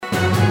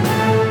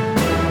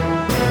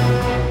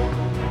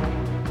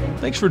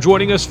Thanks for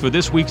joining us for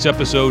this week's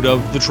episode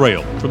of The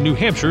Trail, from New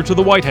Hampshire to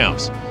the White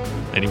House.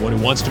 Anyone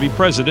who wants to be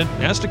president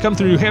has to come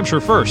through New Hampshire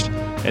first,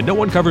 and no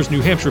one covers New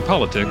Hampshire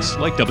politics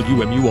like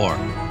WMUR.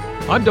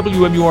 I'm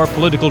WMUR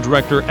Political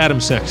Director Adam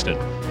Sexton,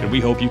 and we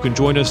hope you can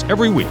join us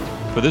every week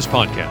for this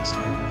podcast.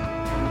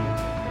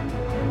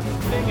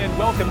 And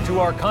welcome to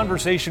our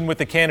Conversation with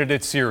the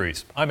Candidates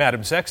series. I'm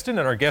Adam Sexton,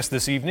 and our guest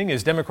this evening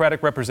is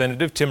Democratic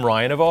Representative Tim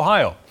Ryan of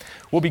Ohio.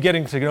 We'll be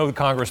getting to know the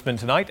congressman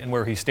tonight and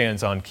where he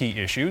stands on key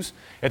issues.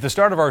 At the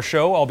start of our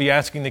show, I'll be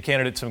asking the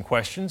candidate some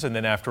questions, and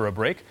then after a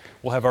break,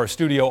 we'll have our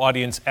studio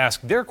audience ask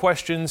their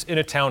questions in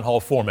a town hall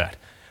format.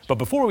 But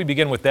before we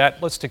begin with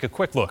that, let's take a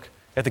quick look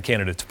at the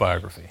candidate's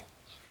biography.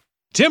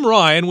 Tim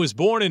Ryan was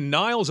born in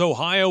Niles,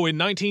 Ohio in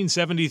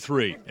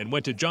 1973 and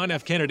went to John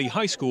F. Kennedy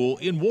High School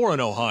in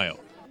Warren, Ohio.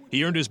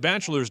 He earned his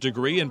bachelor's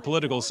degree in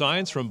political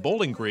science from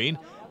Bowling Green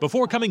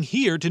before coming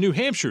here to New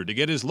Hampshire to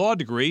get his law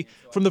degree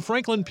from the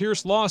Franklin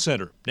Pierce Law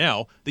Center,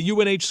 now the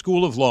UNH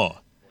School of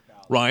Law.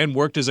 Ryan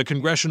worked as a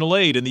congressional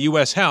aide in the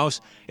U.S.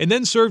 House and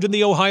then served in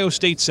the Ohio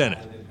State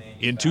Senate.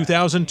 In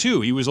 2002,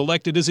 he was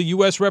elected as a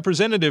U.S.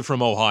 representative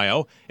from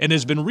Ohio and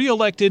has been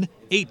re-elected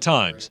 8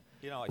 times.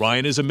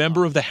 Ryan is a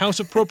member of the House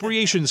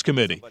Appropriations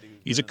Committee.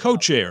 He's a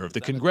co-chair of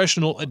the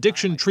Congressional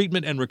Addiction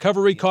Treatment and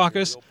Recovery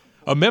Caucus,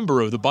 a member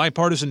of the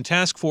Bipartisan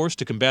Task Force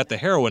to Combat the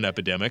Heroin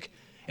Epidemic,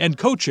 and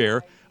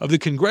co-chair of the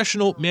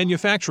Congressional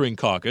Manufacturing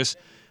Caucus,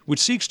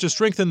 which seeks to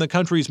strengthen the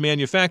country's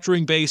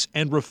manufacturing base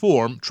and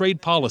reform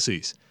trade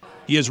policies.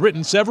 He has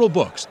written several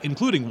books,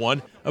 including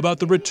one about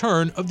the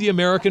return of the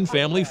American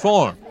family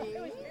farm.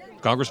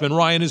 Congressman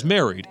Ryan is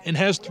married and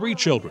has 3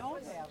 children.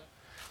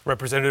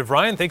 Representative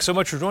Ryan, thanks so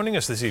much for joining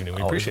us this evening.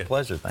 We appreciate it.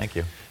 Always a pleasure. Thank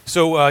you.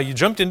 So you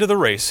jumped into the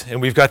race,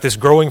 and we've got this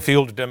growing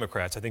field of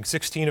Democrats. I think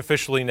 16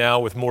 officially now,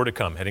 with more to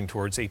come, heading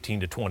towards 18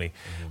 to 20.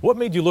 What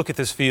made you look at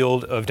this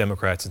field of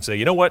Democrats and say,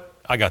 you know what,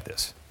 I got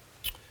this?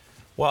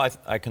 Well,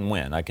 I can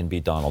win. I can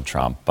beat Donald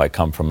Trump. I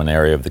come from an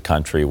area of the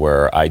country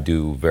where I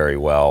do very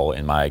well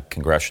in my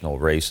congressional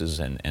races,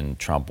 and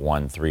Trump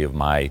won 3 of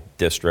my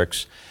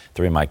districts,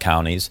 3 of my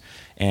counties.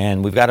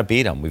 And we've got to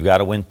beat him. We've got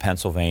to win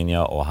Pennsylvania,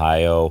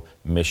 Ohio,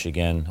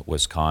 Michigan,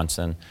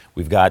 Wisconsin.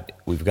 We've got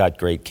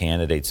great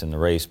candidates in the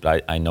race,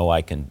 but I know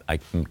I can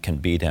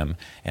beat him,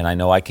 and I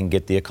know I can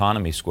get the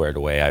economy squared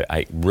away.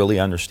 I really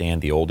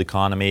understand the old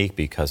economy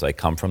because I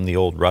come from the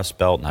old Rust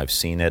Belt, and I've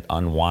seen it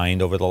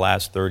unwind over the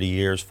last 30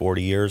 years,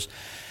 40 years.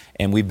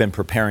 And we've been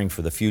preparing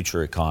for the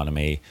future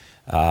economy,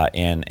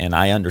 and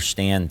I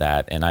understand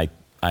that, and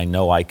I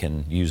know I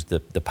can use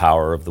the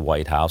power of the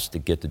White House to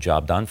get the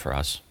job done for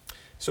us.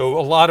 So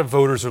a lot of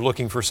voters are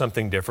looking for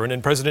something different,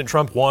 and President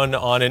Trump won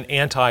on an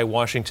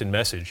anti-Washington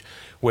message.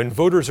 When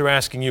voters are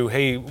asking you,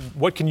 hey,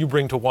 what can you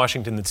bring to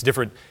Washington that's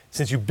different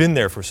since you've been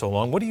there for so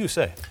long, what do you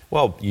say?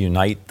 Well,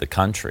 unite the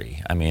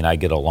country. I mean, I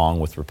get along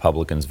with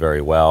Republicans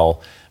very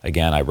well.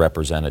 Again, I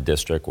represent a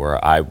district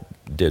where I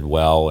did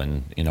well,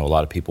 and a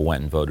lot of people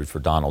went and voted for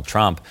Donald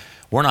Trump.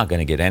 We're not going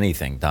to get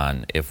anything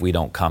done if we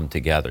don't come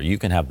together. You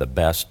can have the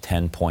best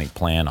 10-point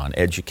plan on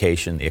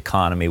education, the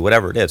economy,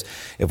 whatever it is.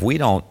 If we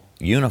don't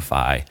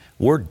unify,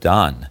 we're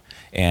done.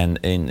 And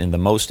the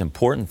most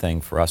important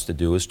thing for us to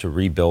do is to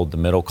rebuild the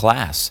middle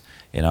class.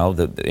 And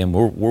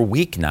we're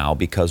weak now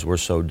because we're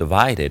so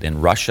divided.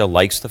 And Russia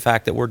likes the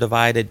fact that we're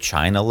divided.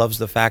 China loves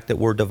the fact that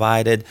we're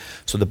divided.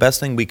 So the best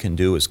thing we can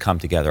do is come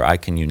together. I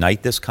can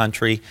unite this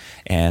country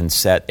and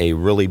set a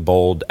really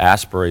bold,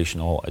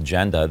 aspirational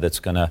agenda that's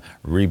going to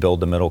rebuild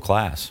the middle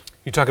class.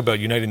 You talk about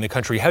uniting the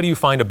country. How do you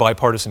find a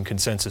bipartisan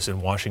consensus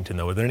in Washington,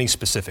 though? Are there any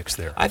specifics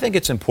there? I think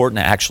it's important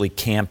to actually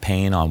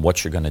campaign on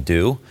what you're going to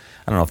do.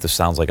 I don't know if this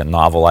sounds like a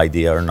novel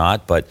idea or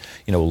not, but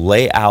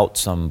lay out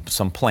some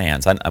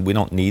plans. We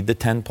don't need the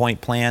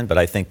 10-point plan, but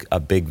I think a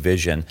big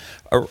vision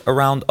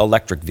around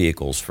electric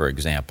vehicles, for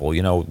example.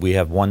 We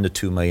have 1 to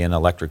 2 million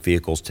electric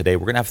vehicles today.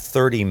 We're going to have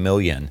 30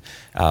 million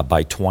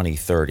by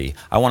 2030.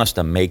 I want us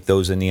to make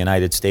those in the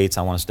United States.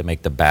 I want us to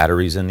make the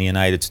batteries in the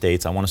United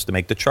States. I want us to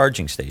make the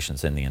charging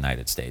stations in the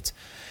United States.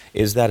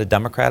 Is that a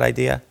Democrat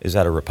idea? Is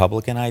that a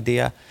Republican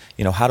idea?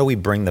 How do we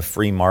bring the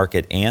free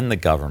market and the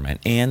government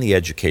and the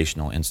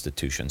educational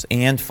institutions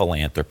and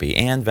philanthropy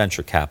and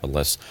venture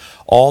capitalists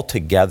all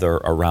together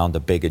around a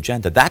big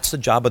agenda? That's the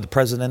job of the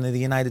President of the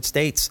United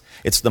States.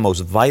 It's the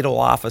most vital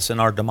office in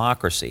our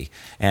democracy.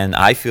 And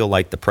I feel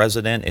like the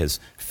President is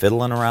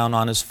fiddling around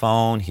on his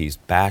phone. He's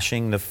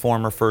bashing the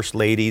former First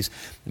Ladies.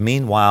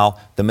 Meanwhile,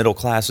 the middle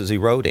class is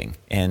eroding.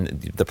 And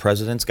the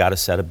President's got to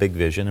set a big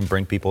vision and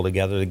bring people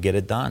together to get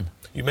it done.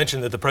 You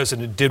mentioned that the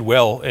president did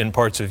well in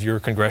parts of your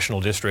congressional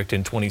district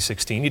in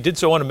 2016. He did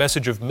so on a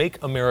message of Make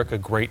America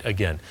Great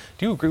Again.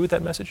 Do you agree with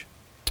that message?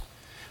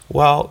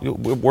 Well,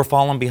 we're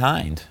falling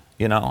behind.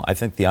 I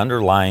think the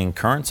underlying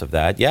currents of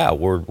that,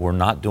 we're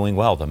not doing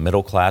well. The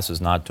middle class is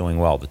not doing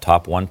well. The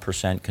top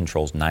 1%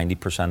 controls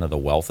 90% of the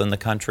wealth in the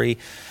country.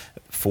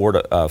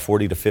 40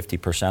 to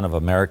 50% of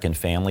American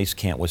families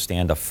can't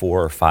withstand a $400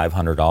 or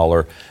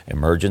 $500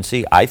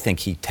 emergency. I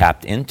think he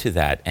tapped into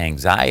that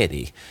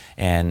anxiety,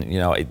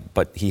 and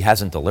but he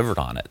hasn't delivered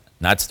on it.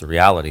 And that's the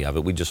reality of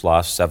it. We just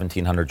lost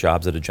 1,700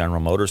 jobs at a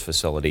General Motors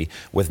facility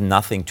with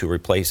nothing to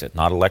replace it.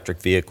 Not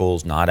electric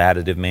vehicles, not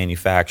additive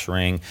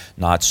manufacturing,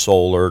 not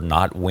solar,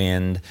 not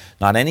wind,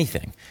 not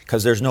anything.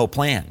 Because there's no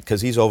plan. Because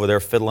he's over there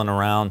fiddling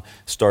around,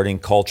 starting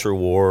culture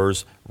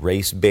wars,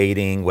 race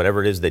baiting,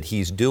 whatever it is that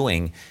he's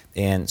doing.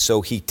 And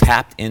so he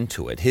tapped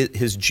into it.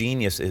 His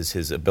genius is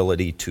his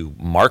ability to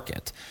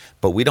market.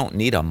 But we don't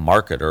need a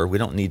marketer. We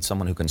don't need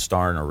someone who can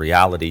star in a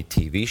reality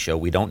TV show.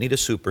 We don't need a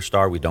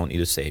superstar. We don't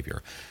need a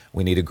savior.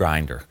 We need a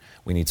grinder.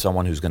 We need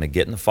someone who's going to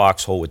get in the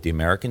foxhole with the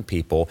American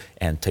people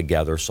and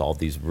together solve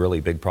these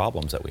really big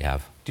problems that we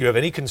have. Do you have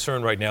any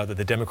concern right now that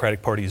the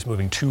Democratic Party is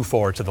moving too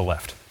far to the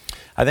left?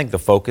 I think the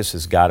focus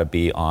has got to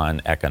be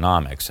on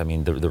economics. I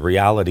mean, the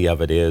reality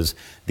of it is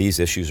these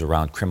issues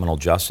around criminal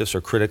justice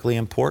are critically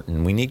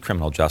important. We need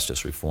criminal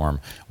justice reform.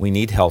 We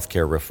need health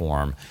care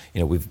reform.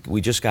 We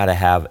just got to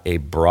have a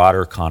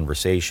broader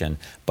conversation,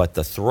 but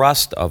the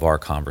thrust of our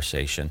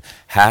conversation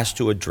has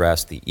to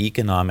address the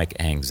economic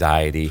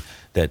anxiety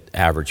that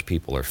average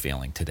people are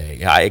feeling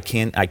today. I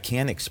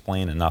can't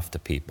explain enough to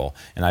people,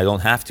 and I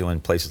don't have to in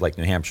places like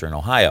New Hampshire and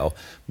Ohio,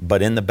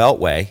 but in the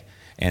Beltway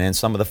and in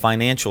some of the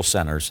financial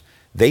centers,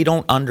 they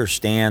don't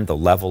understand the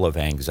level of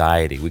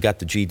anxiety. We got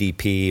the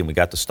GDP and we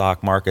got the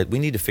stock market. We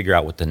need to figure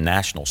out what the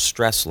national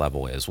stress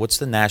level is. What's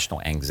the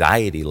national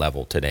anxiety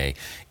level today?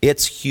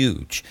 It's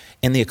huge.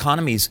 And the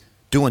economy's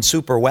doing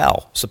super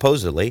well,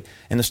 supposedly,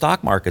 and the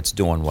stock market's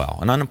doing well,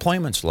 and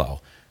unemployment's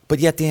low. But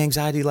yet the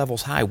anxiety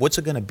level's high. What's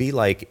it going to be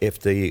like if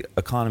the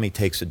economy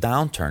takes a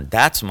downturn?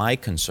 That's my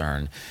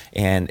concern.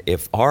 And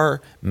if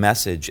our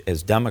message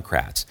as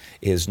Democrats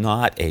is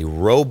not a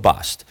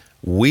robust,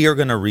 we are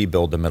going to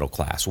rebuild the middle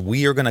class.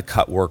 We are going to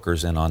cut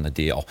workers in on the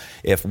deal.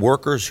 If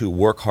workers who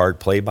work hard,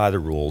 play by the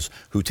rules,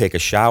 who take a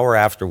shower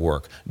after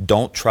work,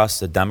 don't trust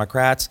the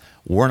Democrats,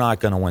 we're not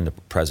going to win the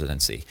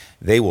presidency.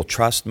 They will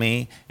trust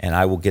me, and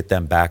I will get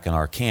them back in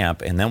our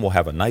camp, and then we'll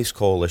have a nice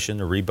coalition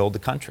to rebuild the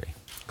country.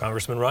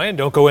 Congressman Ryan,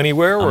 don't go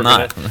anywhere. I'm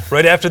not.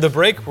 Right after the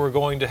break, we're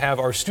going to have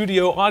our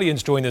studio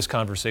audience join this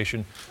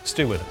conversation.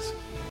 Stay with us.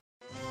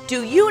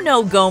 Do you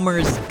know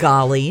Gomer's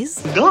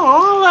Gollies?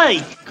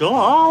 Golly,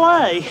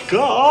 golly,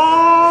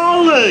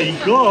 golly,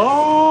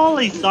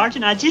 golly,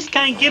 Sergeant, I just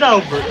can't get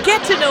over it.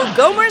 Get to know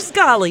Gomer's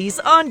Gollies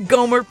on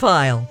Gomer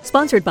Pyle.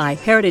 Sponsored by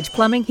Heritage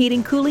Plumbing,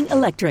 Heating, Cooling,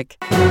 Electric.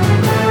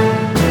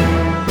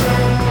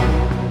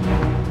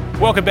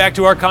 Welcome back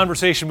to our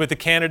conversation with the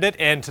candidate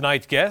and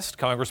tonight's guest,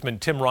 Congressman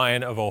Tim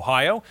Ryan of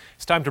Ohio.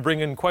 It's time to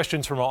bring in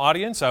questions from our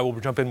audience. I will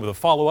jump in with a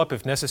follow-up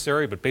if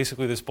necessary, but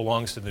basically this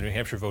belongs to the New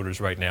Hampshire voters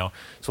right now.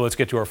 So let's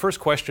get to our first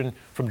question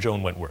from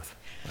Joan Wentworth.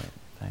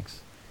 Thanks.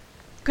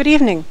 Good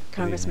evening,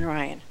 Congressman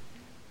Ryan.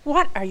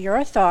 What are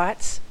your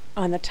thoughts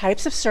on the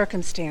types of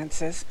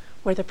circumstances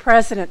where the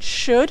president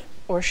should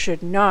or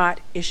should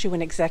not issue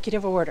an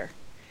executive order?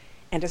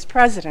 And as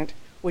president,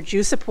 would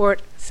you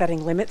support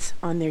setting limits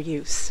on their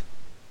use?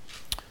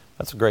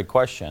 That's a great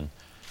question.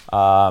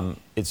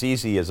 It's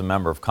easy as a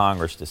member of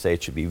Congress to say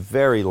it should be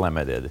very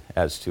limited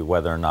as to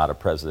whether or not a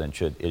president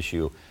should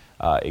issue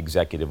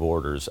executive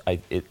orders.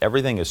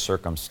 Everything is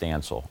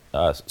circumstantial.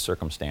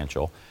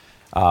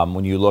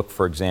 When you look,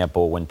 for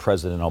example, when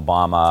President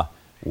Obama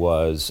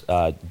was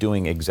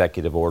doing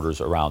executive orders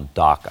around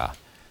DACA,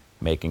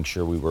 making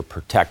sure we were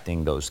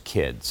protecting those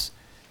kids,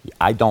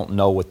 I don't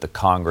know what the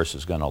Congress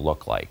is going to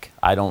look like.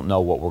 I don't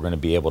know what we're going to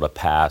be able to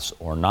pass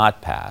or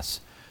not pass.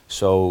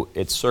 So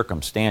it's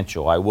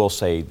circumstantial. I will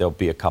say there'll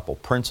be a couple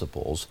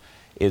principles.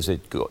 Is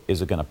it going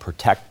to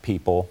protect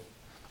people?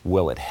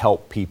 Will it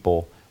help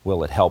people?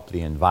 Will it help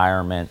the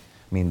environment?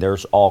 I mean,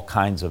 there's all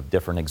kinds of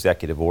different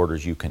executive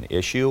orders you can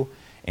issue.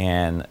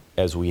 And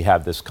as we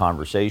have this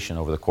conversation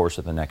over the course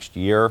of the next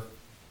year,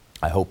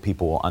 I hope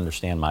people will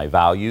understand my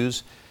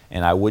values.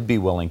 And I would be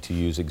willing to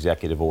use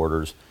executive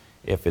orders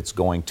if it's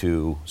going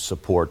to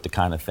support the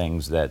kind of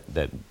things that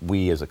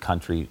we as a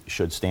country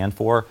should stand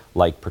for,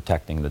 like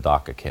protecting the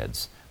DACA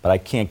kids. But I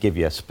can't give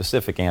you a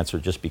specific answer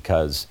just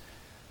because,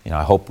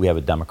 I hope we have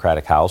a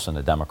Democratic House and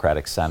a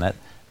Democratic Senate,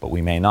 but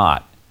we may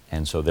not.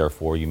 And so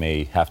therefore you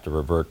may have to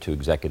revert to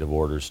executive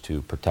orders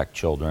to protect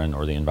children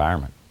or the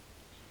environment.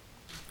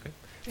 Okay.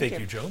 Thank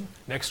you, Joan.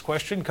 Next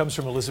question comes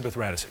from Elizabeth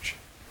Radisich.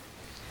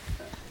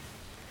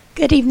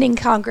 Good evening,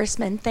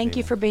 Congressman. Thank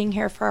you for being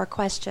here for our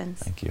questions.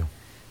 Thank you.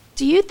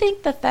 Do you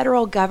think the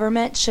federal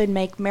government should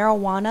make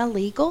marijuana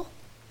legal?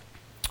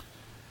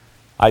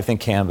 I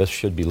think cannabis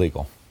should be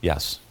legal,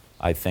 yes.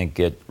 I think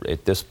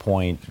at this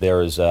point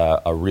there is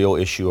a real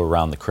issue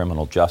around the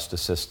criminal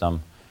justice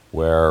system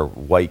where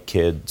white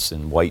kids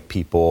and white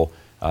people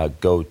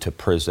go to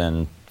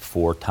prison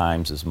 4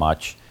 times as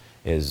much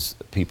as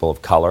people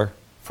of color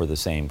for the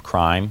same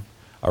crime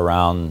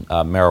around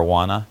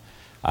marijuana.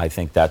 I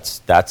think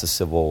that's a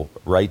civil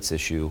rights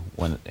issue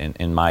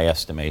in my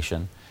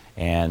estimation.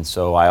 And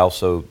so I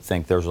also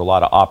think there's a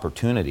lot of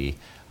opportunity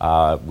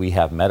We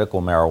have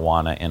medical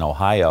marijuana in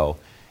Ohio.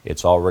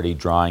 It's already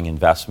drawing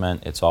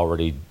investment. It's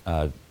already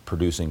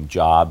producing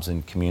jobs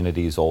in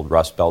communities, old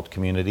Rust Belt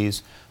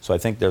communities. So I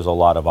think there's a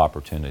lot of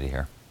opportunity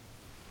here.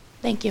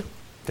 Thank you.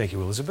 Thank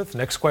you, Elizabeth.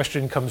 Next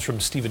question comes from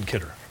Stephen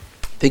Kidder.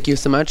 Thank you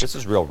so much. This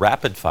is real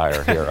rapid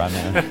fire here. I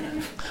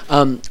mean,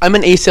 I'm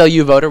an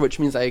ACLU voter, which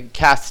means I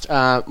cast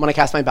when I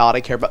cast my ballot,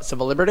 I care about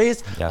civil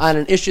liberties. Yes. And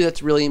an issue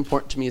that's really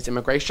important to me is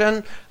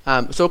immigration.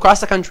 So across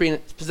the country, and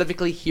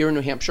specifically here in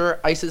New Hampshire,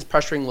 ICE is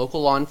pressuring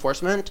local law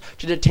enforcement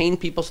to detain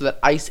people so that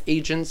ICE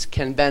agents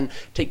can then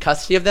take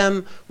custody of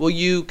them. Will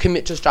you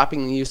commit to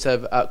stopping the use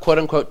of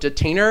quote-unquote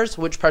detainers,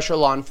 which pressure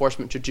law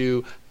enforcement to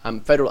do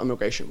federal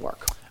immigration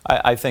work?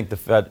 I think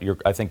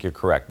I think you're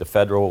correct. The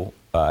federal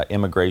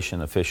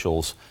immigration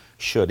officials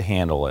should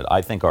handle it.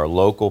 I think our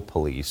local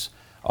police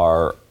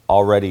are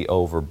already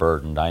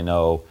overburdened. I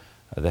know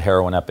the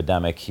heroin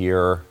epidemic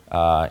here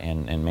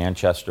in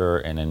Manchester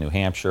and in New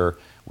Hampshire.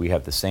 We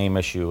have the same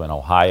issue in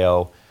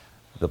Ohio.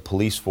 The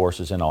police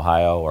forces in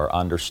Ohio are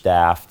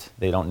understaffed.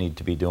 They don't need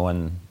to be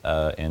doing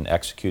and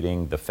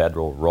executing the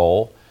federal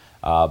role.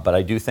 But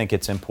I do think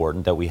it's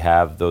important that we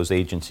have those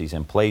agencies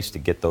in place to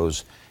get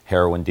those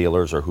heroin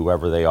dealers or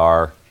whoever they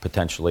are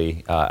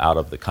potentially out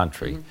of the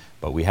country. Mm-hmm.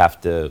 But we have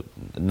to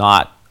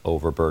not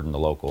overburden the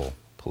local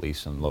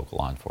police and local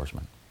law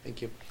enforcement.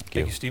 Thank you.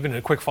 Thank you, Stephen. And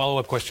a quick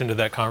follow-up question to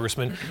that,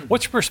 Congressman.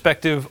 What's your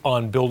perspective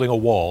on building a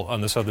wall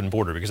on the southern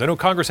border? Because I know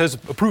Congress has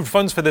approved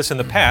funds for this in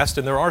the past,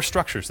 and there are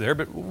structures there,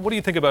 but what do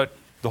you think about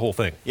the whole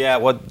thing? Yeah,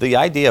 well, the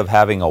idea of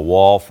having a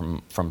wall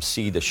from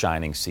sea to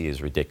shining sea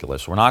is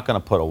ridiculous. We're not going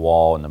to put a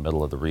wall in the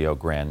middle of the Rio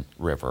Grande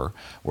River.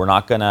 We're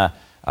not going to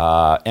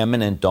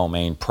eminent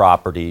domain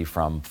property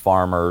from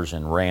farmers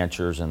and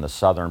ranchers in the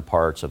southern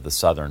parts of the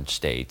southern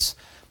states.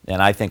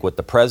 And I think what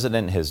the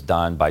president has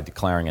done by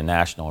declaring a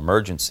national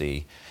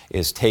emergency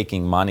is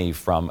taking money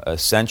from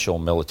essential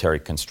military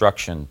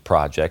construction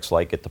projects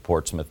like at the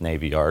Portsmouth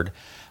Navy Yard,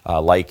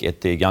 like at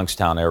the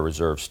Youngstown Air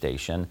Reserve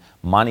Station.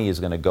 Money is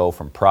going to go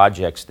from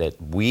projects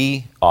that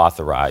we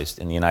authorized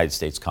in the United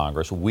States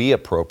Congress, we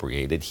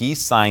appropriated, he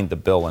signed the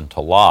bill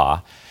into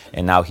law,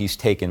 and now he's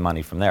taken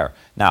money from there.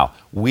 Now,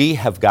 we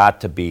have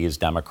got to be, as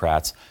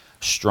Democrats,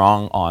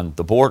 strong on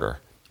the border.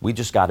 We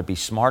just got to be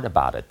smart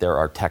about it. There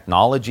are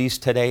technologies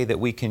today that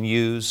we can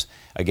use.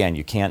 Again,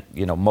 you can't,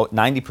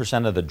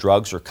 90% of the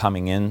drugs are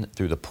coming in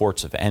through the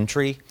ports of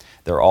entry.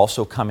 They're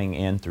also coming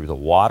in through the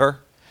water.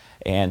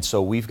 And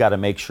so we've got to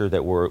make sure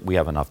that we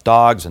have enough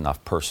dogs,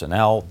 enough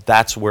personnel.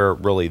 That's where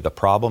really the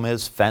problem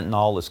is.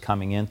 Fentanyl is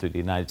coming in through the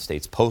United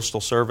States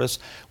Postal Service.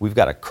 We've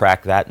got to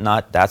crack that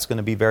nut. That's going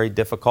to be very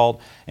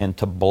difficult. And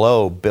to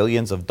blow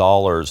billions of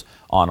dollars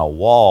on a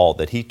wall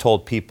that he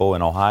told people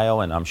in Ohio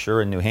and I'm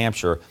sure in New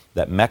Hampshire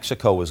that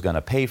Mexico was going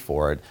to pay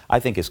for it, I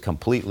think is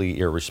completely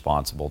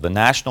irresponsible. The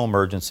national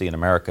emergency in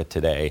America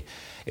today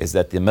is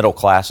that the middle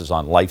class is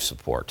on life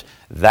support.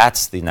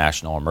 That's the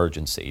national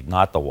emergency,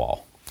 not the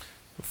wall.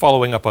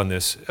 Following up on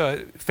this,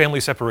 family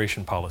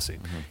separation policy.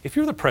 Mm-hmm. If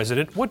you're the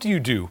president, what do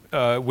you do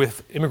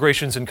with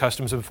Immigrations and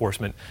Customs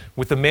Enforcement,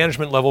 with the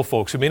management level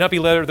folks who may not be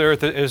there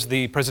as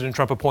the President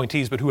Trump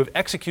appointees, but who have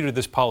executed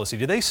this policy?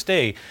 Do they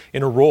stay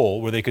in a role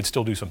where they could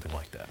still do something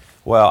like that?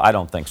 Well, I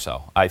don't think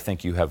so. I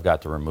think you have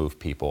got to remove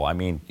people. I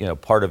mean,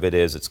 part of it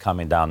is it's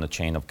coming down the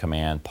chain of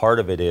command. Part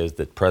of it is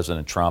that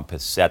President Trump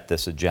has set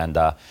this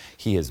agenda.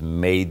 He has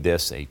made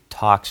this a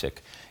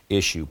toxic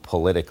issue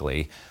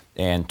politically,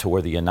 and to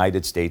where the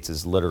United States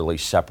is literally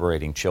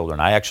separating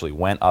children. I actually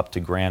went up to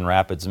Grand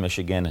Rapids,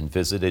 Michigan, and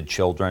visited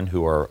children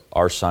who are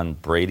our son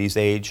Brady's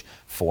age,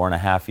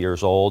 4.5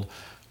 years old,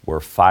 where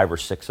 5 or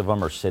 6 of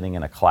them are sitting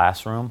in a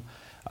classroom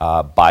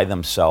by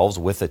themselves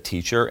with a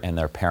teacher, and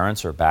their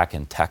parents are back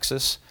in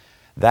Texas.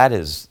 That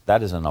is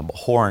an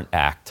abhorrent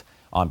act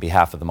on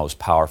behalf of the most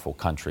powerful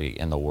country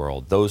in the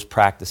world. Those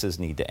practices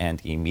need to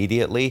end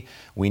immediately.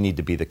 We need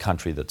to be the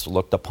country that's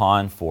looked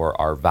upon for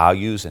our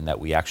values and that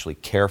we actually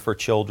care for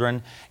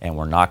children, and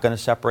we're not going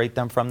to separate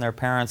them from their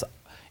parents.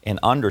 And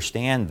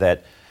understand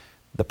that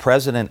the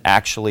president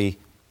actually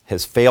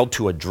has failed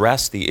to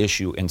address the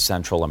issue in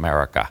Central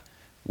America.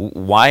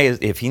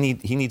 If he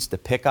needs to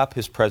pick up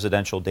his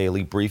presidential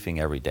daily briefing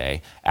every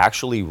day,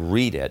 actually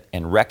read it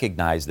and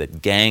recognize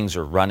that gangs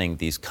are running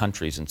these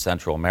countries in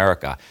Central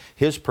America.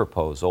 His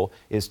proposal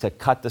is to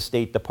cut the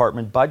State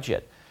Department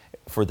budget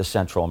for the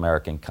Central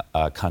American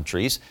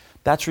countries.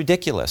 That's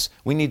ridiculous.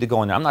 We need to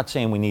go in there. I'm not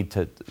saying we need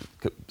to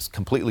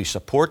completely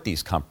support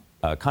these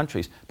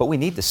countries, but we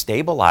need to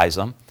stabilize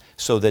them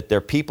so that their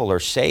people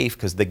are safe,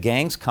 because the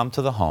gangs come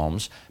to the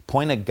homes,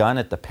 point a gun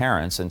at the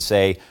parents and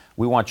say,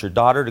 we want your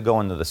daughter to go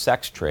into the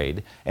sex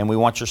trade and we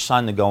want your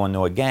son to go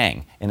into a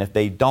gang. And if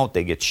they don't,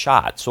 they get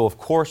shot. So of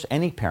course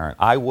any parent,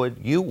 I would,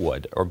 you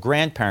would, or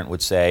grandparent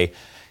would say,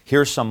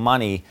 here's some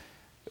money,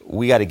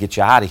 we got to get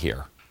you out of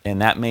here.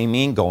 And that may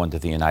mean going to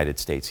the United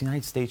States. The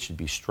United States should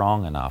be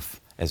strong enough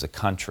as a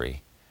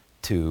country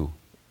to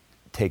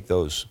take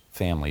those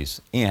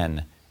families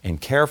in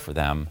and care for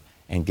them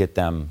and get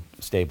them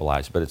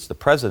stabilized. But it's the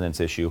president's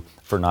issue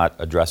for not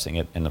addressing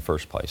it in the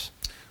first place.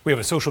 We have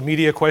a social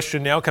media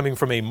question now coming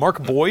from a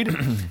Mark Boyd.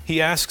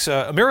 He asks,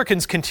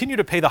 Americans continue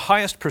to pay the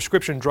highest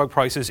prescription drug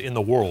prices in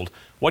the world.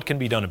 What can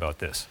be done about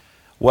this?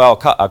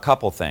 Well, a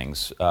couple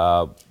things.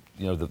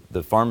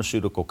 The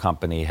pharmaceutical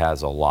company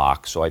has a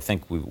lock, so I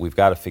think we've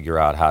got to figure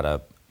out how to,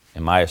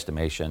 in my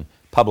estimation,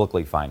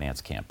 publicly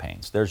finance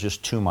campaigns. There's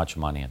just too much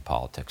money in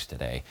politics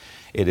today.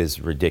 It is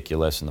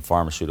ridiculous, and the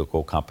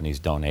pharmaceutical companies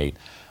donate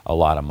a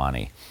lot of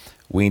money.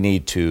 We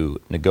need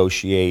to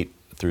negotiate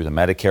through the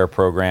Medicare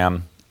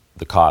program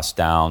the cost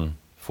down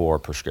for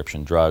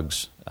prescription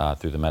drugs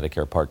through the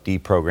Medicare Part D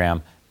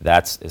program.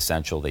 That's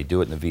essential. They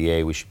do it in the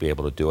VA. We should be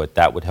able to do it.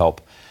 That would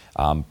help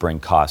bring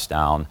costs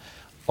down.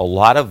 A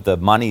lot of the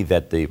money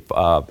that the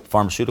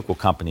pharmaceutical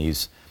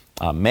companies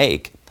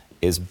make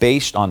is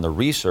based on the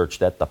research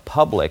that the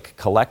public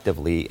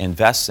collectively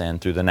invests in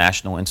through the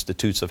National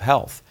Institutes of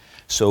Health.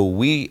 So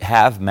we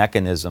have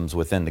mechanisms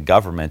within the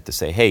government to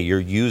say, hey, you're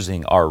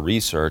using our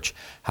research,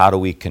 how do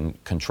we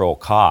control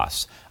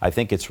costs? I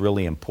think it's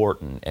really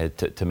important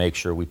to make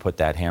sure we put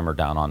that hammer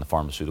down on the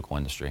pharmaceutical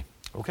industry.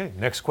 Okay,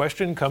 next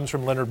question comes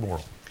from Leonard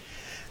Morrill.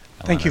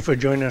 Thank you for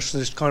joining us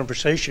in this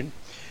conversation.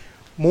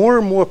 More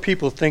and more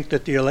people think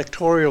that the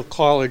Electoral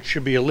College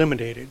should be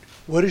eliminated.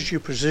 What is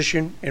your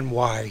position and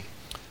why?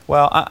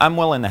 Well, I'm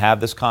willing to have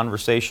this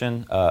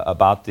conversation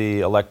about the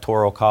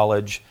Electoral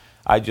College.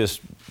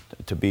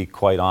 To be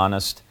quite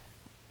honest,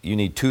 you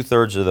need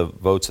 2/3 of the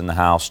votes in the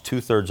House,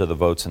 2/3 of the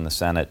votes in the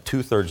Senate,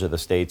 2/3 of the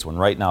states, when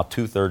right now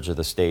 2/3 of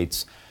the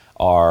states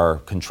are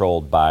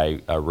controlled by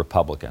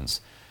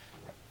Republicans.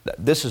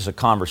 This is a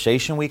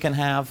conversation we can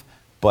have,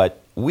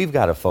 but we've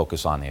got to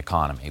focus on the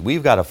economy.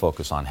 We've got to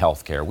focus on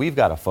health care. We've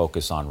got to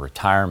focus on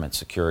retirement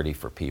security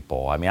for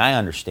people. I mean, I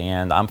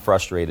understand. I'm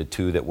frustrated,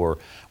 too, that we're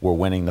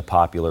winning the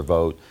popular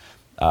vote,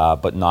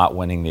 but not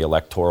winning the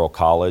Electoral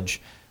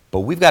College.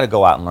 But we've got to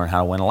go out and learn how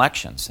to win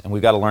elections, and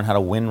we've got to learn how to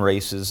win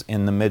races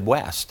in the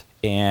Midwest.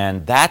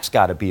 And that's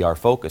got to be our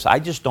focus. I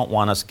just don't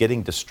want us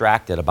getting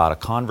distracted about a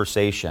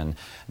conversation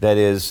that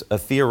is a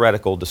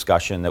theoretical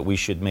discussion that we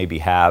should maybe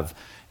have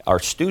our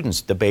students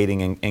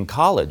debating in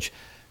college.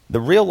 The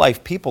real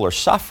life people are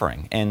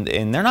suffering, and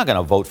they're not going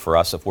to vote for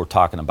us if we're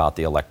talking about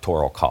the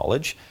Electoral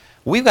College.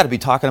 We've got to be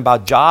talking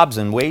about jobs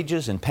and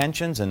wages and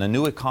pensions and the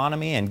new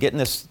economy and getting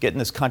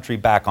this country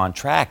back on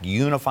track,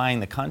 unifying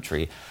the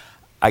country.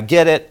 I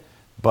get it,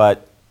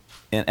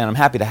 and I'm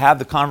happy to have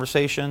the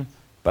conversation,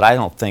 but I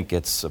don't think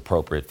it's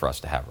appropriate for us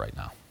to have right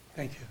now.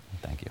 Thank you.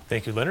 Thank you.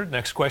 Thank you, Leonard.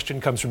 Next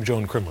question comes from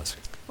Joan Krimlis.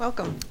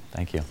 Welcome.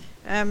 Thank you.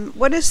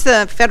 What is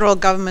the federal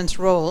government's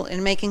role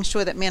in making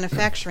sure that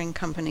manufacturing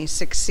companies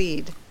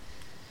succeed?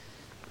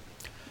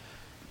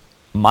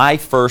 My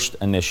first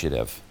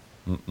initiative,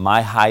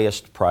 my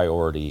highest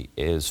priority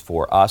is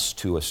for us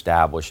to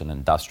establish an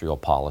industrial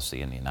policy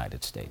in the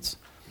United States.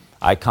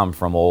 I come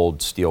from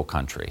old steel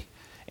country,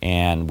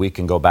 and we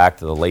can go back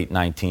to the late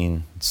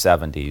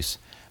 1970s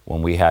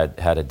when we had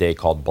a day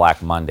called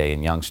Black Monday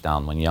in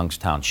Youngstown, when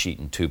Youngstown Sheet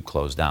and Tube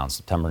closed down,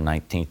 September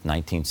 19th,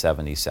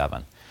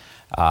 1977.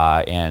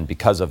 And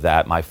because of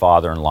that, my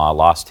father-in-law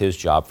lost his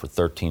job for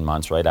 13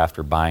 months right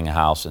after buying a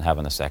house and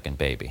having a second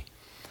baby.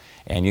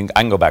 And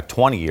I can go back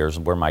 20 years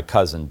where my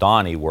cousin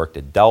Donnie worked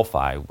at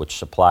Delphi, which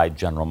supplied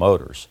General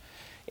Motors.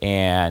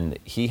 And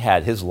he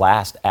had his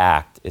last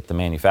act at the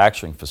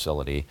manufacturing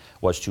facility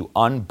was to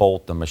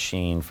unbolt the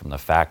machine from the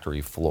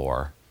factory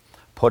floor,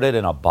 put it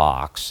in a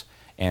box,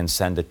 and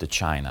send it to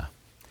China.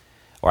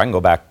 Or I can go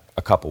back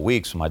a couple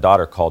weeks when my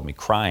daughter called me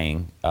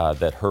crying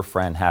that her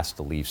friend has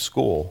to leave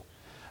school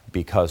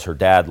because her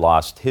dad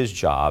lost his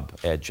job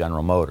at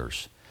General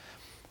Motors.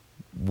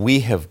 We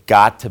have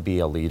got to be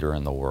a leader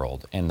in the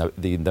world. And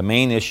the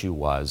main issue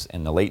was,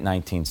 in the late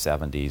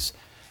 1970s,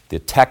 the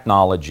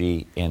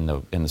technology in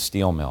the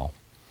steel mill,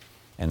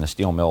 and the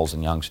steel mills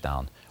in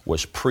Youngstown,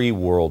 was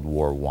pre-World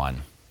War I.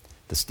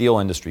 The steel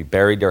industry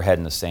buried their head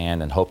in the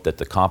sand and hoped that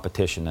the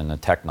competition and the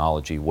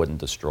technology wouldn't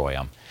destroy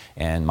them.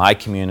 And my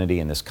community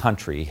in this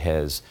country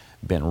has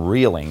been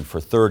reeling for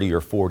 30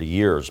 or 40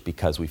 years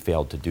because we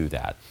failed to do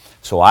that.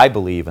 So I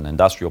believe an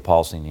industrial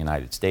policy in the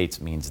United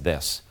States means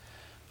this: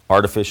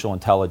 artificial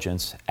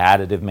intelligence,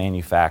 additive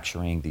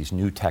manufacturing, these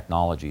new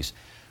technologies.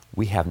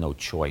 We have no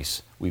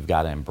choice. We've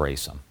got to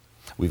embrace them.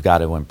 We've got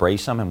to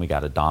embrace them, and we've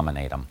got to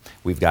dominate them.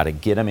 We've got to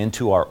get them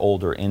into our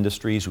older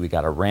industries. We've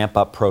got to ramp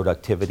up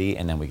productivity,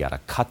 and then we've got to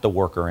cut the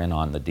worker in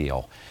on the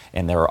deal.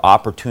 And there are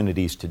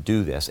opportunities to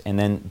do this, and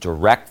then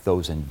direct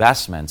those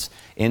investments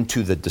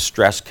into the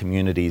distressed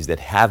communities that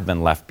have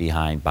been left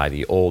behind by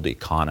the old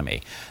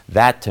economy.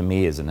 That, to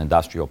me, is an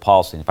industrial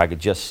policy. And if I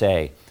could just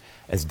say,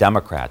 as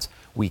Democrats,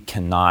 we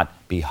cannot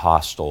be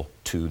hostile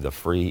to the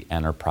free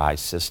enterprise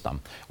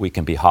system. We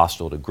can be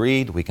hostile to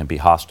greed. We can be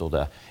hostile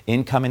to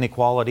income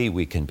inequality.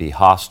 We can be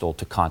hostile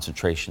to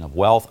concentration of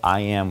wealth. I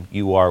am,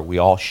 you are, we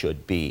all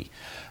should be.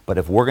 But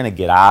if we're going to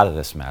get out of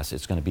this mess,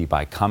 it's going to be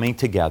by coming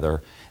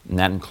together, and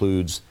that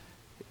includes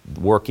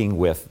working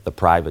with the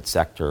private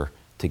sector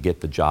to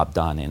get the job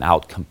done and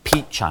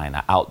outcompete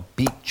China,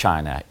 outbeat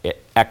China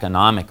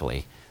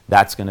economically.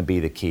 That's going to be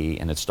the key,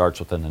 and it starts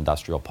with an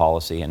industrial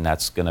policy, and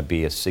that's going to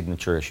be a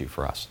signature issue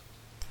for us.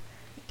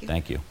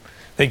 Thank you.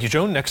 Thank you,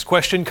 Joan. Next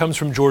question comes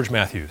from George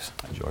Matthews.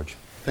 Hi, George.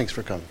 Thanks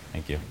for coming.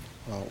 Thank you.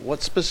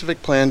 What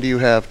specific plan do you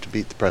have to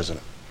beat the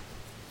president?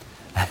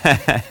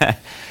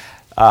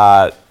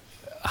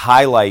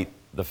 Highlight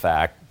the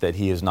fact that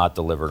he has not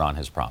delivered on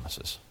his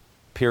promises.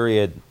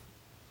 Period.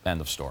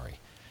 End of story.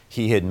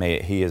 He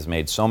has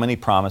made so many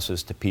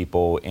promises to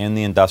people in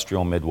the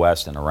industrial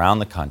Midwest and around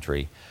the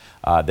country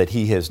that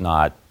he has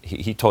not.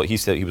 He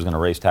said he was going to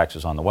raise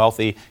taxes on the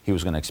wealthy. He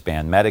was going to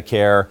expand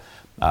Medicare.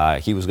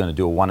 He was going to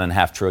do a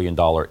 $1.5 trillion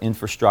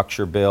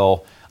infrastructure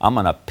bill. I'm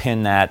going to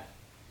pin that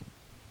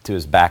to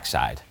his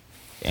backside,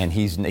 and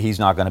he's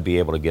not going to be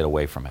able to get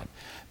away from it,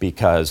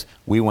 because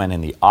we went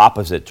in the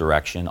opposite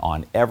direction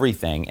on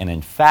everything. And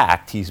in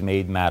fact, he's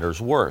made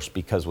matters worse,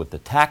 because with the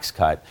tax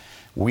cut,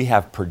 we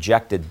have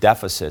projected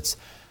deficits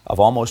of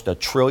almost $1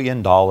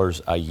 trillion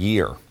a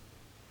year,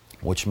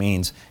 which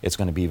means it's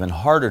going to be even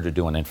harder to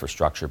do an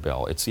infrastructure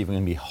bill. It's even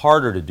going to be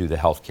harder to do the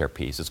healthcare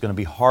piece. It's going to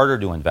be harder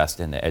to invest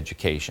into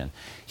education.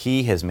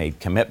 He has made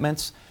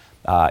commitments,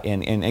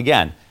 and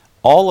again,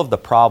 all of the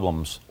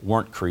problems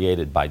weren't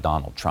created by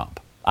Donald Trump.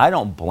 I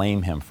don't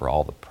blame him for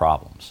all the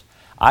problems.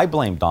 I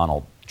blame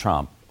Donald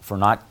Trump for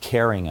not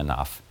caring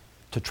enough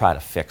to try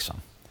to fix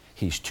them.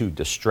 He's too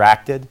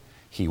distracted.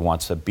 He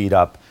wants to beat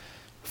up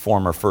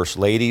former first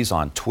ladies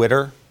on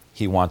Twitter.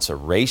 He wants a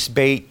race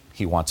bait.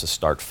 He wants to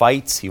start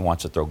fights. He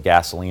wants to throw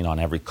gasoline on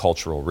every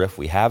cultural rift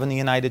we have in the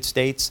United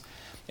States.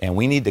 And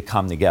we need to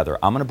come together.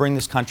 I'm going to bring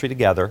this country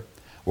together.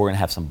 We're going to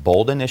have some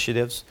bold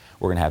initiatives.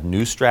 We're going to have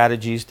new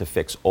strategies to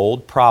fix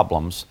old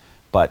problems.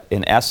 But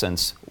in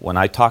essence, when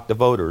I talk to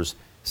voters,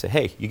 I say,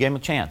 hey, you gave him a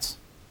chance.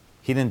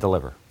 He didn't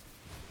deliver.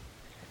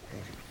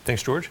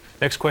 Thanks, George.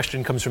 Next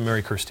question comes from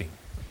Mary Kirstein.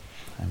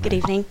 Good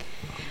evening.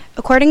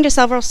 According to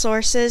several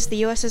sources, the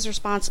U.S. is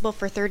responsible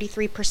for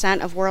 33%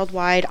 of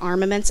worldwide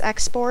armaments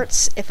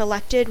exports. If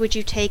elected, would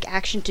you take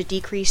action to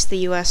decrease the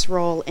U.S.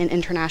 role in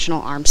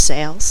international arms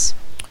sales?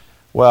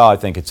 Well, I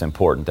think it's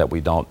important that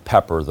we don't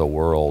pepper the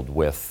world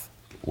with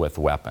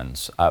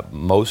weapons.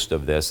 Most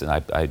of this, and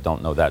I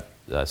don't know that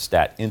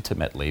stat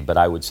intimately, but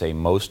I would say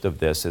most of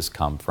this has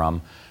come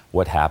from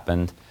what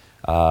happened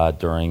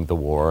during the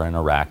war in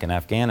Iraq and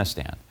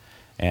Afghanistan.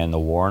 And the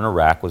war in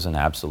Iraq was an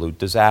absolute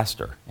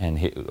disaster.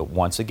 And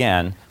once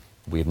again,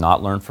 we have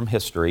not learned from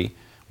history,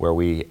 where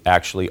we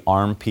actually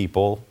arm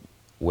people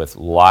with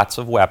lots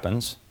of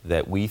weapons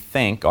that we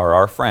think are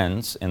our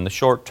friends in the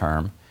short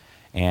term,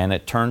 and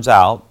it turns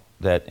out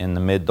that in the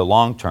mid to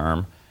long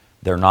term,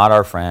 they're not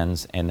our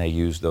friends, and they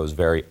use those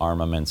very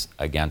armaments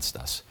against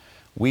us.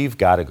 We've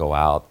got to go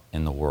out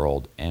in the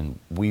world, and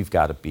we've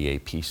got to be a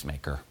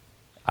peacemaker.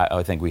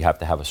 I think we have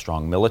to have a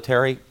strong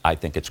military. I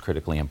think it's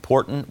critically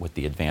important with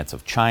the advance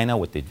of China,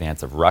 with the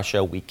advance of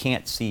Russia. We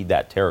can't cede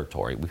that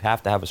territory. We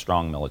have to have a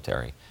strong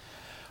military.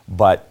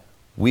 But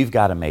we've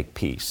got to make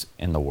peace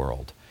in the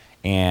world.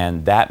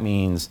 And that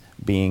means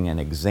being an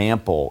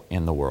example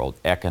in the world,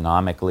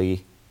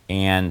 economically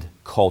and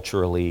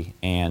culturally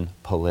and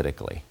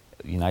politically.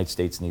 The United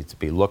States needs to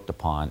be looked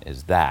upon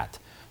as that.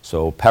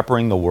 So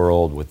peppering the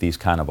world with these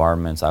kind of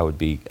armaments, I would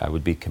be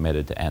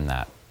committed to end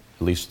that,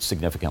 at least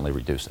significantly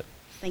reduce it.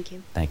 Thank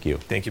you. Thank you.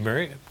 Thank you,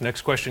 Mary.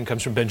 Next question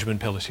comes from Benjamin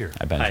Pelletier.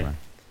 Hi, Benjamin. Hi.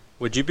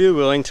 Would you be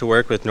willing to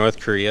work with North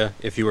Korea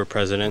if you were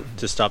president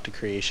to stop the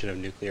creation of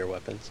nuclear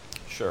weapons?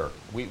 Sure.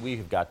 We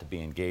have got to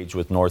be engaged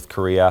with North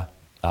Korea.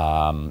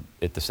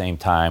 At the same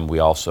time, we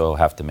also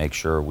have to make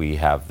sure we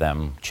have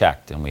them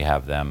checked and we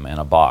have them in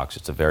a box.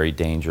 It's a very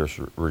dangerous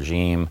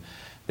regime.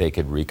 They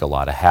could wreak a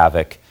lot of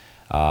havoc,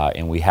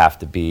 and we have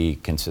to be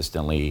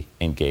consistently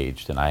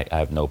engaged. And I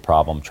have no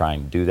problem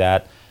trying to do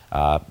that.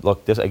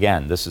 Look, this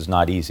is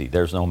not easy.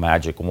 There's no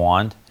magic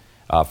wand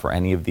for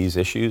any of these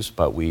issues,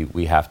 but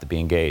we have to be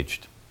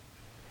engaged.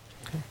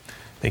 Okay.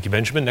 Thank you,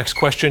 Benjamin. Next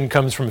question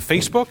comes from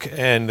Facebook,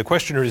 and the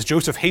questioner is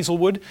Joseph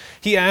Hazelwood.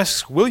 He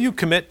asks, will you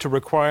commit to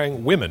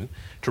requiring women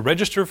to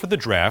register for the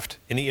draft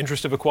in the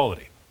interest of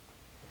equality?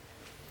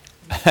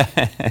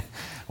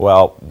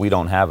 Well, we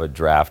don't have a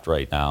draft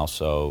right now,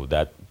 so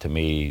that, to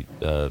me...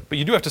 but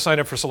you do have to sign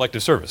up for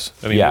selective service.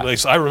 I mean, yeah. At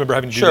least I remember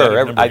having to do that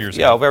a number of years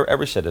ago. Yeah,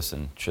 every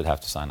citizen should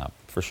have to sign up,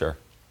 for sure.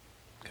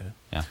 Okay.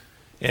 Yeah.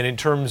 And in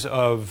terms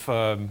of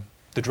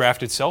the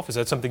draft itself, is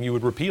that something you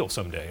would repeal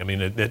someday? I mean,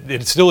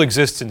 it still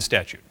exists in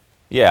statute.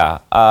 Yeah,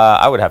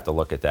 I would have to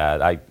look at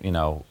that.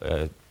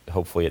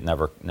 Hopefully it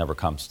never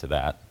comes to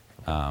that.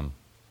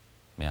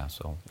 Yeah,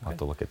 so I'll have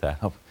to look at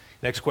that.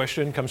 Next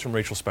question comes from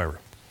Rachel Spirer.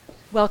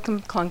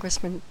 Welcome,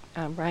 Congressman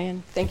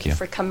Ryan. Thank you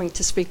for coming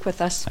to speak with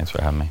us. Thanks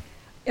for having me.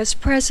 As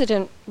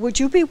president,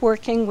 would you be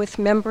working with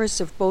members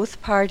of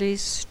both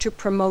parties to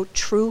promote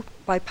true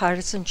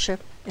bipartisanship,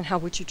 and how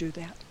would you do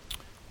that?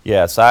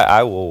 Yes,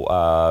 I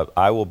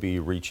will be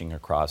reaching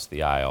across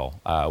the aisle.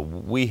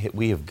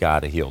 We have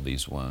got to heal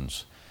these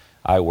wounds.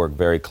 I work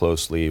very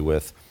closely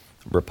with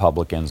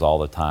Republicans all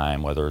the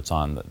time, whether it's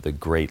on the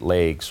Great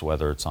Lakes,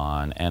 whether it's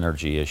on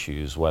energy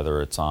issues,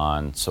 whether it's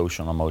on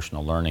social and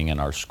emotional learning in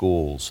our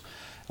schools,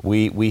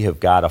 We have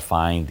got to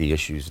find the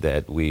issues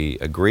that we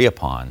agree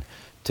upon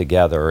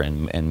together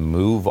and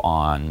move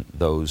on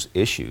those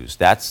issues.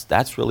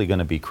 That's really going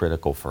to be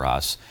critical for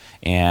us.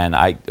 And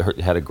I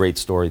had a great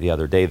story the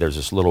other day. There's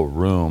this little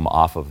room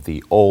off of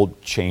the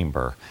old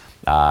chamber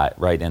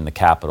right in the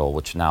Capitol,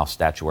 which is now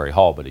Statuary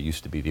Hall, but it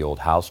used to be the old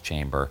House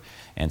chamber.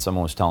 And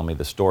someone was telling me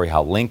the story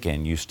how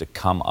Lincoln used to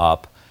come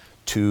up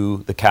to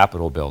the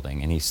Capitol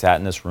building, and he sat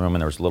in this room,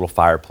 and there was a little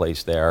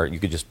fireplace there. You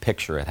could just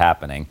picture it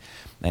happening.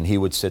 And he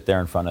would sit there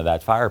in front of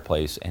that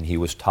fireplace, and he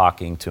was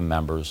talking to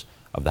members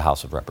of the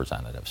House of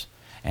Representatives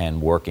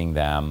and working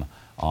them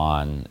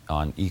on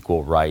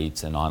equal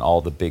rights and on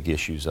all the big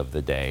issues of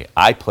the day.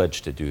 I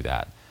pledge to do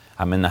that.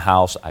 I'm in the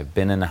House. I've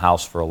been in the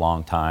House for a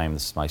long time.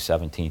 This is my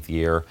 17th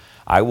year.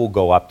 I will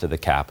go up to the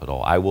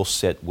Capitol. I will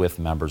sit with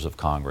members of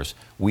Congress.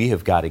 We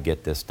have got to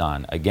get this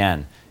done.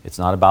 Again, it's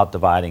not about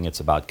dividing. It's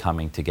about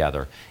coming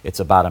together. It's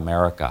about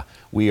America.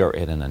 We are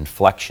at an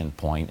inflection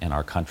point in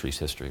our country's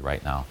history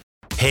right now.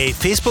 Hey,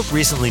 Facebook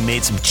recently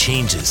made some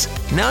changes.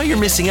 Now you're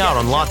missing out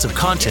on lots of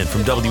content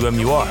from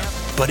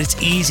WMUR. But it's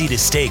easy to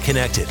stay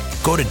connected.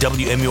 Go to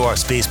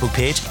WMUR's Facebook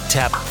page,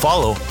 tap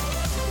follow,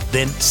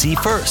 then see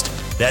first.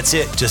 That's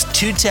it. Just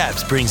 2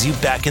 taps brings you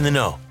back in the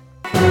know.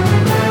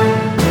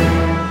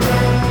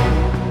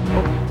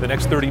 The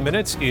next 30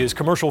 minutes is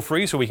commercial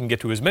free, so we can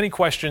get to as many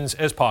questions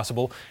as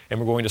possible. And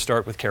we're going to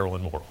start with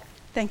Carolyn Morrill.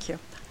 Thank you.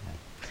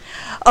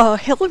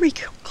 Hillary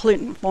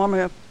Clinton,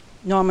 former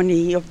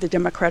nominee of the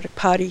Democratic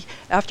Party,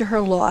 after her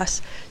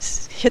loss,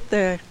 hit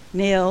the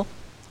nail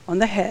on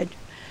the head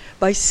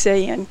by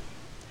saying,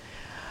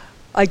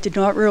 "I did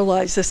not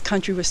realize this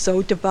country was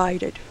so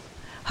divided."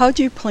 How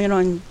do you plan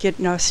on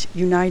getting us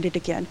united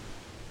again?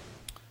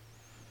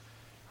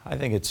 I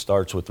think it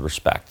starts with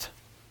respect.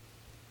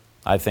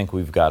 I think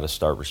we've got to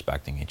start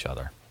respecting each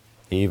other,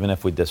 even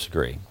if we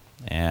disagree.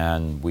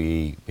 And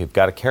we've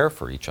got to care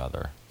for each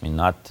other. I mean,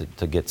 not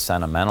to get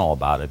sentimental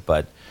about it,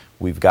 but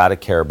we've got to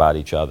care about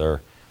each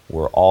other.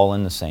 We're all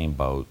in the same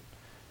boat.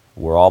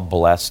 We're all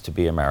blessed to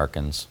be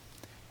Americans.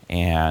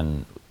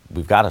 And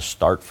we've got to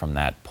start from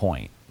that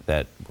point,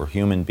 that we're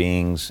human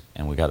beings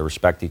and we've got to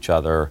respect each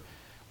other.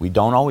 We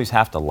don't always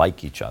have to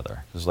like each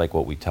other. This is like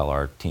what we tell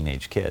our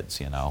teenage kids,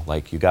 you know,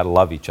 like you got to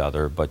love each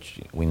other, but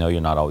we know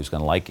you're not always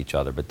going to like each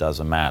other, but it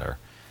doesn't matter.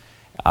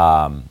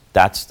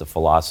 That's the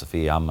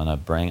philosophy I'm going to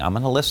bring. I'm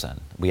going to listen.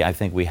 I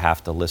think we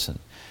have to listen.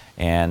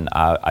 And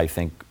I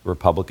think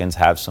Republicans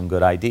have some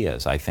good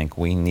ideas. I think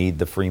we need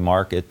the free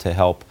market to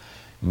help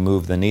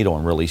move the needle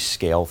and really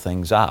scale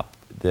things up.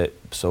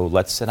 So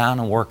let's sit down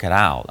and work it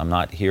out. I'm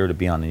not here to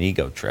be on an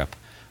ego trip.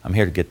 I'm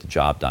here to get the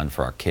job done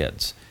for our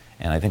kids.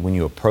 And I think when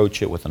you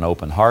approach it with an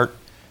open heart,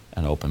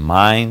 an open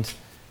mind,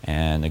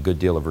 and a good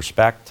deal of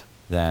respect,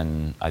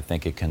 then I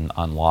think it can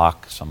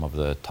unlock some of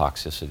the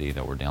toxicity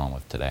that we're dealing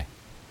with today.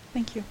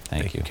 Thank you.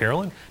 Thank you,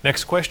 Carolyn.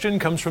 Next question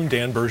comes from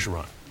Dan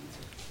Bergeron.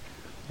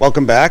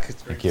 Welcome back.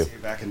 It's great Thank you. to see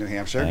you back in New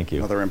Hampshire. Thank you.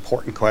 Another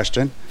important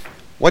question.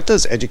 What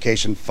does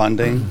education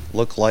funding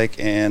look like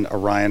in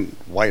Orion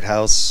White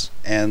House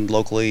and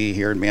locally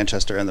here in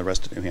Manchester and the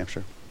rest of New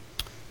Hampshire?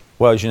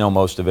 Well, as you know,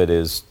 most of it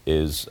is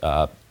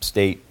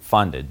state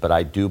funded, but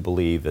I do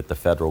believe that the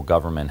federal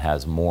government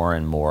has more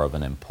and more of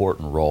an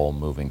important role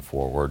moving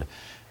forward.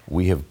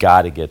 We have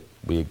got to get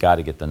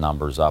the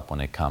numbers up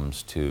when it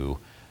comes to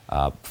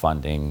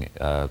funding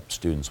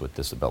students with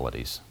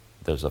disabilities.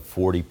 There's a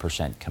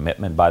 40%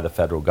 commitment by the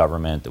federal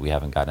government that we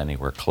haven't got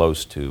anywhere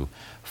close to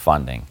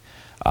funding.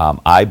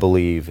 I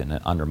believe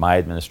under my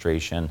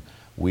administration,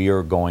 we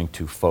are going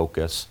to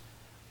focus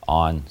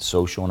on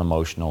social and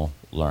emotional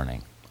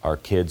learning. Our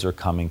kids are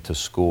coming to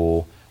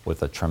school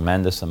with a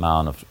tremendous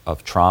amount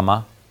of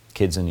trauma.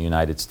 Kids in the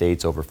United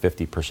States, over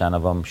 50%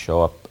 of them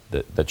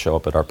that show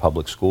up at our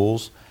public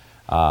schools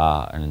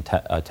and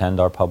attend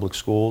our public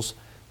schools,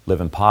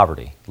 live in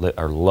poverty,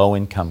 are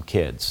low-income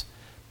kids.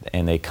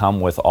 And they come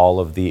with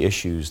all of the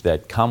issues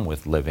that come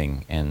with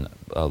living in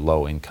a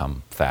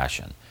low-income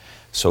fashion.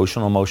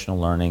 Social and emotional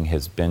learning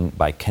has been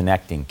by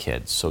connecting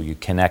kids. So you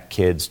connect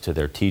kids to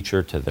their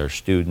teacher, to their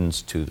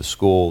students, to the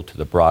school, to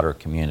the broader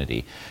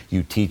community.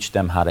 You teach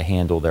them how to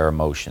handle their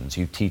emotions.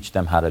 You teach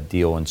them how to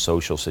deal in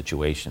social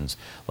situations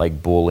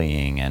like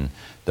bullying and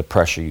the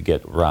pressure you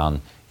get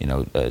around,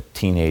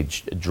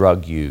 teenage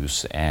drug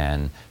use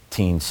and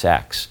teen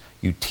sex.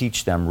 You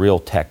teach them real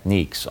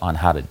techniques on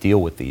how to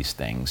deal with these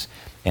things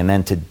and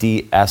then to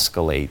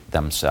de-escalate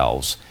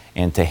themselves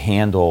and to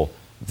handle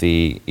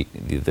the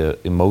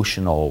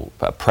emotional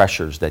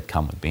pressures that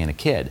come with being a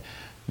kid.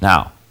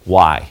 Now,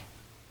 why?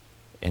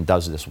 And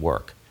does this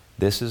work?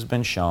 This has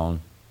been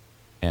shown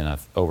in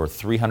over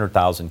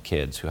 300,000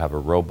 kids who have a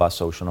robust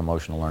social and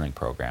emotional learning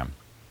program.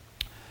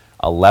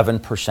 11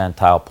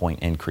 percentile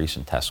point increase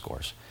in test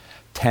scores,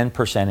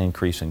 10%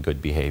 increase in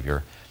good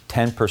behavior,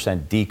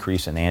 10%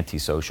 decrease in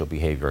antisocial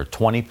behavior, a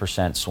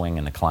 20% swing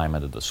in the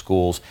climate of the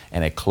schools,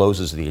 and it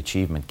closes the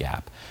achievement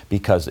gap.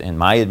 Because in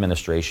my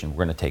administration,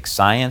 we're going to take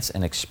science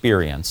and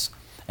experience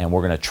and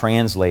we're going to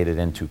translate it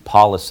into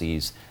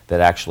policies that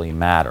actually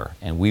matter.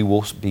 And we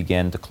will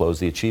begin to close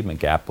the achievement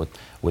gap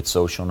with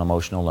social and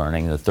emotional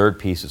learning. And the third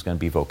piece is going to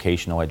be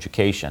vocational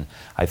education.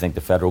 I think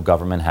the federal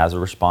government has a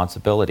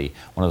responsibility.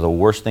 One of the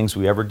worst things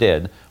we ever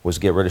did was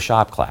get rid of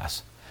shop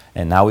class.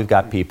 And now we've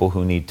got people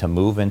who need to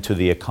move into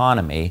the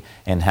economy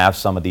and have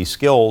some of these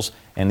skills,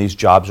 and these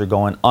jobs are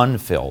going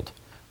unfilled.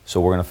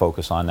 So we're going to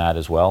focus on that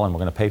as well, and we're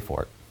going to pay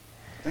for it.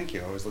 Thank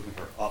you. I was looking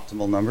for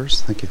optimal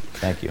numbers. Thank you.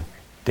 Thank you.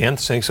 Dan,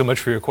 thanks so much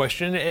for your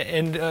question.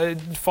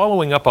 And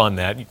following up on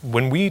that,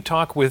 when we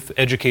talk with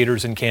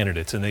educators and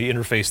candidates and they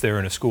interface there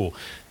in a school,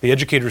 the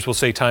educators will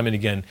say time and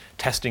again,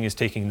 testing is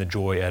taking the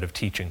joy out of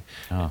teaching.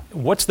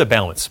 What's the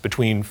balance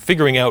between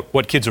figuring out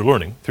what kids are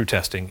learning through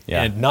testing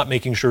and not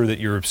making sure that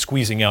you're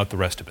squeezing out the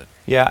rest of it?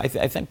 Yeah, I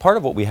think part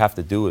of what we have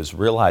to do is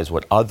realize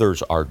what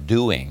others are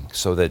doing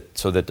so that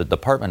the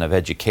Department of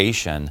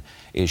Education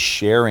is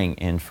sharing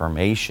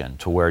information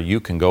to where you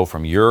can go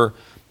from your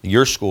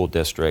school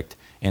district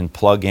and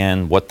plug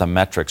in what the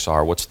metrics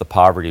are, what's the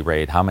poverty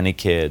rate, how many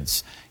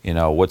kids,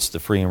 what's the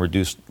free and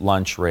reduced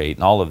lunch rate,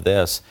 and all of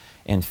this,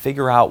 and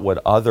figure out what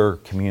other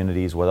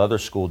communities, what other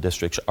school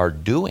districts are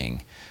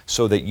doing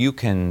so that you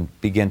can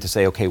begin to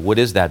say, okay, what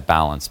is that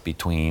balance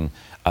between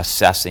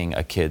assessing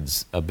a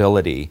kid's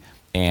ability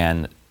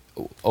and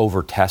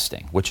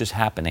over-testing, which is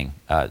happening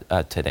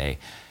today.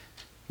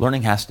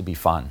 Learning has to be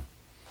fun.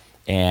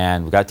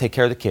 And we've got to take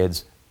care of the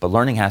kids, but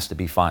learning has to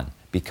be fun,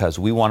 because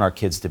we want our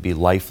kids to be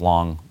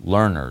lifelong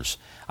learners.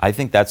 I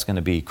think that's going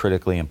to be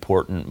critically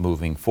important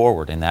moving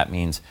forward, and that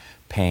means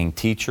paying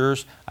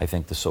teachers. I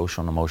think the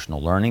social and emotional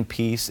learning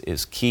piece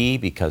is key,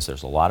 because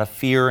there's a lot of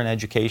fear in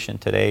education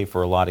today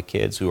for a lot of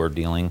kids who are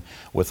dealing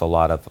with a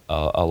lot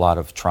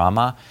of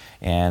trauma,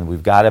 and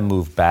we've got to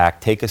move back,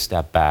 take a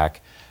step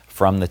back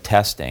from the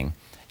testing.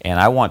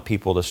 And I want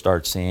people to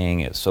start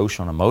seeing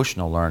social and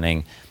emotional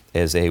learning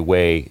as a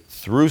way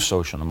through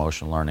social and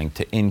emotional learning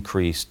to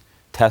increase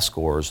test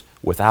scores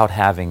without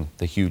having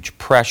the huge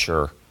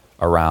pressure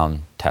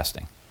around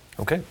testing.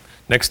 Okay.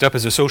 Next up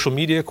is a social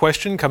media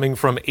question coming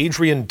from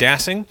Adrian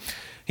Dassing.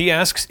 He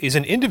asks, is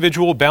an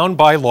individual bound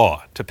by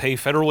law to pay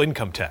federal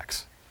income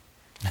tax?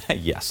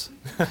 Yes.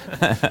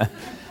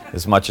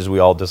 As much as we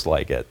all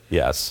dislike it,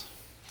 yes.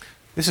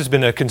 This has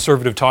been a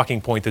conservative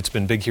talking point that's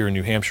been big here in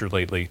New Hampshire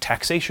lately.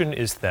 Taxation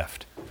is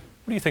theft.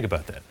 What do you think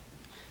about that?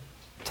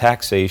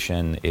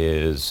 Taxation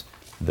is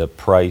the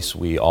price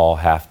we all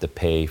have to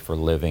pay for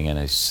living in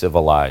a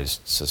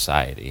civilized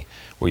society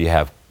where you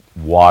have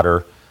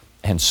water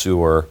and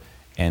sewer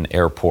and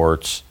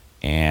airports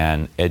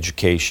and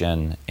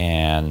education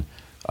and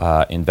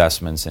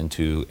investments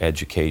into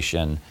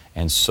education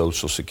and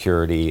Social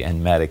Security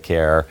and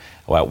Medicare.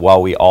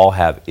 While we all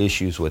have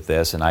issues with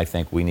this, and I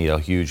think we need a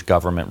huge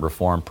government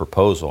reform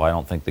proposal, I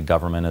don't think the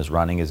government is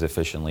running as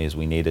efficiently as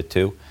we need it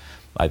to.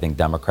 I think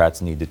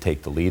Democrats need to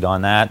take the lead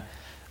on that.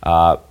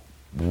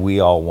 We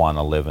all want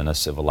to live in a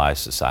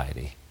civilized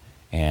society,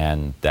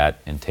 and that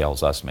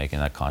entails us making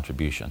that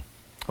contribution.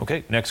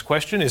 Okay, next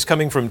question is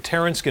coming from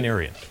Terrence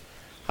Ganarian.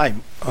 Hi.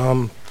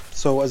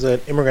 So as an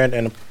immigrant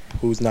and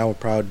who's now a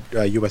proud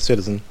U.S.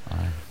 citizen,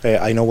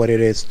 I know what it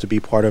is to be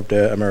part of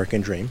the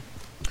American dream.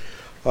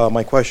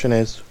 My question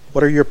is,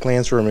 what are your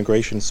plans for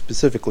immigration,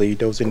 specifically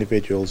those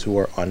individuals who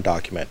are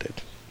undocumented?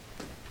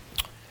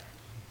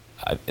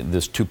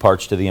 There's two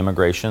parts to the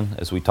immigration,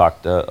 as we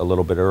talked a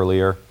little bit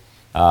earlier,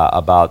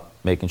 about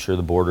making sure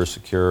the border is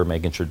secure,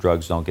 making sure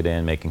drugs don't get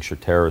in, making sure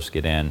terrorists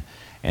get in,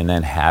 and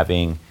then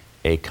having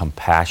a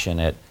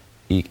compassionate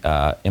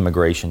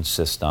immigration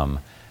system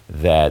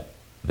that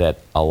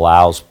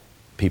allows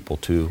people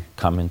to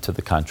come into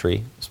the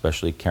country,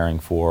 especially caring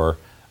for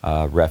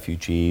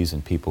refugees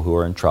and people who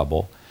are in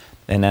trouble.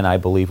 And then I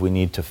believe we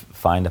need to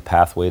find a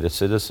pathway to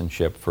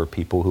citizenship for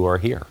people who are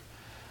here,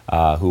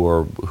 who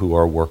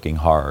are working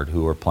hard,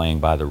 who are playing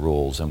by the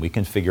rules. And we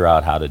can figure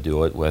out how to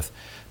do it with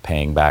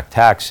paying back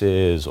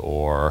taxes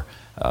or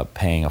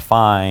paying a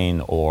fine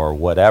or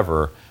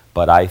whatever.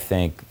 But I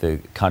think the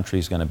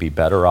country's going to be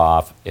better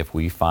off if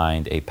we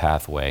find a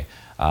pathway.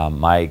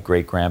 My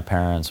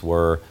great-grandparents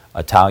were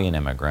Italian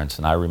immigrants,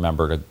 and I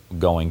remember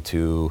going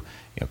to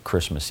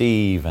Christmas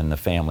Eve and the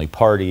family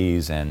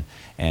parties and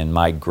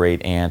my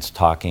great-aunts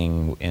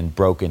talking in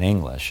broken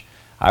English.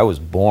 I was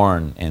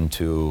born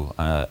into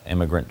an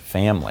immigrant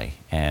family,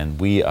 and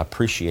we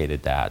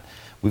appreciated that.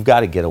 We've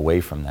got to get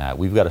away from that.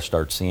 We've got to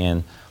start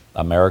seeing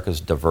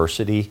America's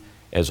diversity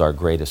as our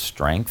greatest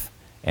strength,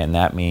 and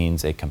that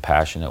means a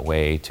compassionate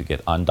way to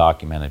get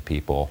undocumented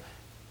people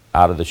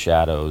out of the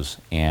shadows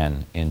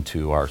and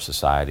into our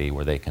society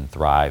where they can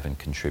thrive and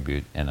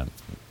contribute in a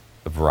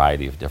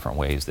variety of different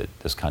ways that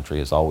this country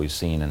has always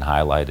seen and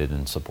highlighted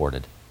and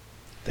supported.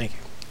 Thank you.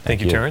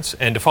 Thank you, Terrence.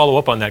 And to follow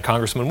up on that,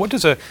 Congressman, what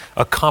does a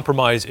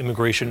compromise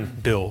immigration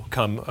bill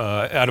come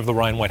out of the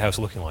Ryan White House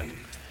looking like?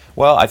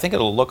 Well, I think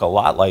it'll look a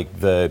lot like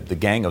the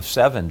Gang of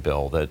Seven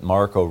bill that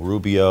Marco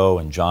Rubio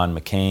and John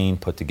McCain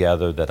put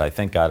together that I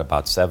think got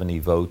about 70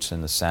 votes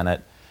in the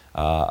Senate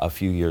a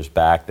few years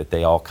back, that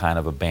they all kind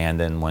of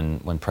abandoned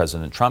when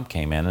President Trump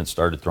came in and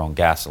started throwing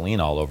gasoline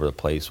all over the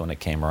place when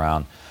it came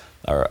around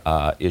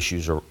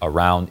issues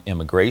around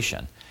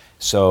immigration.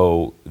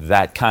 So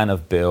that kind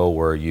of bill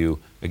where you,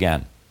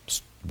 again,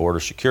 border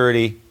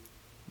security,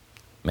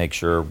 make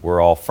sure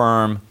we're all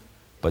firm,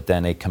 but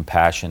then a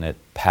compassionate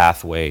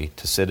pathway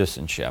to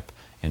citizenship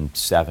in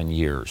 7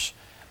 years,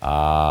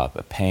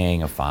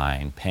 paying a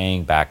fine,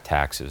 paying back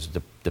taxes,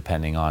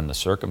 depending on the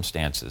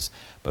circumstances,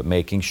 but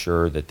making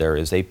sure that there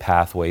is a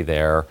pathway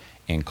there,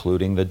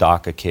 including the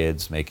DACA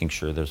kids, making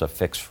sure there's a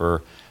fix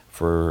for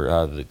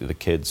the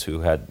kids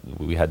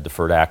we had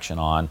deferred action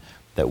on,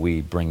 that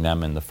we bring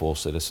them into full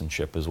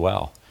citizenship as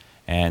well.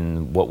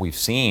 And what we've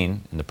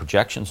seen, and the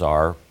projections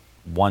are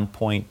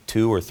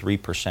 1.2 or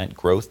 3%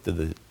 growth to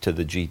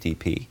the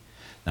GDP.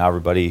 Now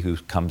everybody who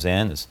comes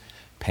in is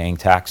paying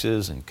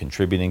taxes and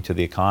contributing to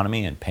the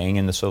economy and paying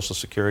into Social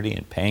Security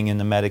and paying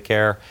into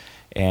Medicare,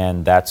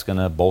 and that's going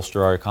to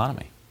bolster our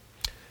economy.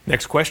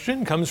 Next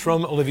question comes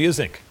from Olivia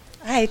Zink.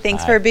 Hi,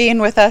 thanks for being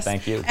with us.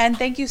 Thank you. And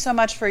thank you so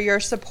much for your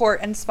support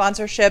and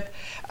sponsorship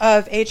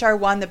of H.R.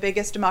 1, the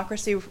biggest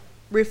democracy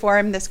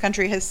reform this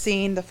country has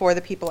seen, the For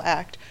the People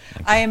Act.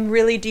 I am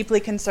really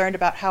deeply concerned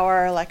about how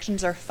our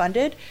elections are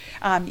funded.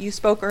 You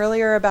spoke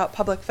earlier about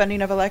public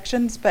funding of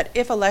elections, but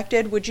if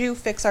elected, would you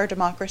fix our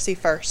democracy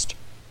first?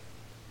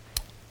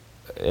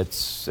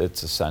 It's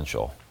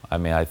essential. I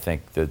mean, I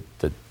think that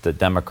the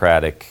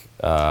democratic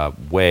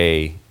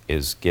way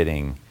is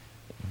getting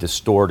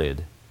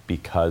distorted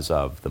because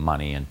of the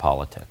money in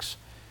politics.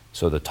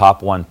 So the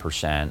top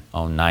 1%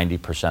 own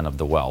 90% of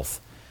the wealth.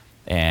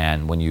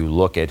 And when you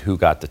look at who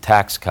got the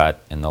tax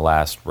cut in the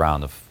last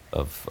round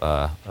of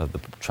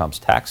Trump's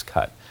tax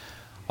cut,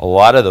 a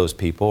lot of those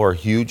people are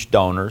huge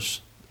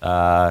donors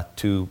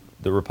to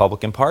the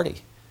Republican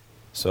Party.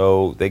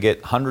 So they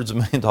get hundreds of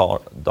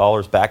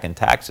 $millions back in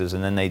taxes,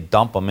 and then they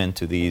dump them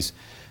into these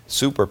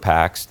super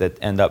PACs that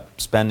end up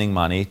spending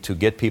money to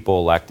get people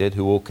elected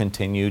who will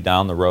continue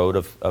down the road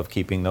of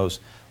keeping those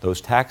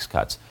tax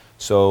cuts.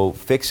 So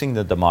fixing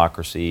the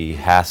democracy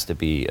has to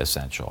be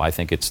essential. I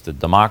think it's the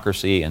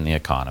democracy and the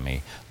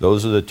economy.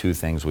 Those are the two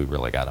things we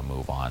really got to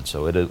move on.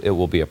 So it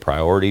will be a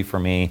priority for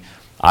me.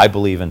 I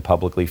believe in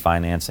publicly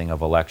financing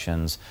of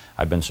elections.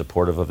 I've been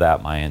supportive of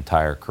that my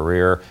entire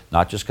career,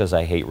 not just because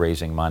I hate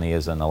raising money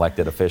as an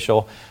elected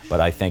official,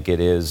 but I think it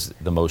is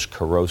the most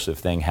corrosive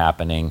thing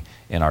happening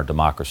in our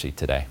democracy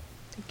today.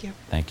 Thank you.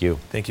 Thank you.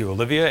 Thank you,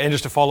 Olivia. And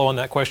just to follow on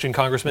that question,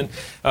 Congressman,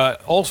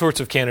 all sorts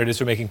of candidates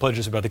are making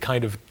pledges about the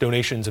kind of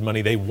donations and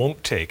money they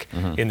won't take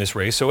in this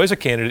race. So as a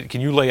candidate,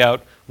 can you lay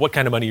out what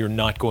kind of money you're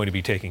not going to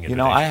be taking? You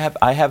know,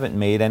 I haven't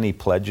made any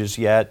pledges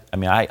yet. I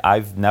mean,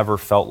 I've never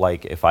felt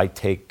like if I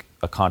take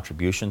a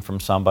contribution from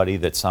somebody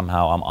that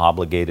somehow I'm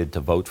obligated to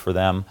vote for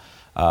them.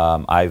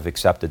 I've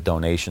accepted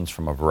donations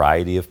from a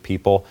variety of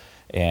people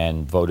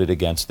and voted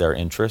against their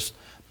interests.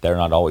 They're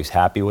not always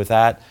happy with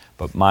that,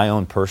 but my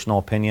own personal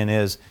opinion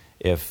is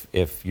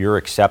if you're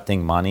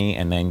accepting money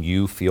and then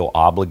you feel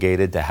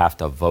obligated to have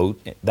to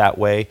vote that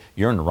way,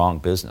 you're in the wrong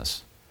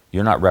business.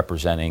 You're not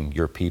representing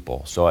your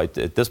people. So at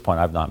this point,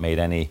 I've not made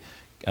any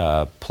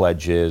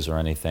pledges or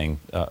anything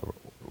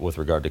with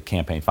regard to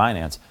campaign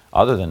finance,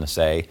 other than to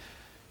say,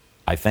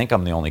 I think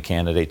I'm the only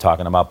candidate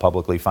talking about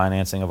publicly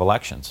financing of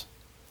elections.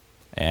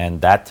 And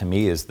that, to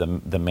me, is the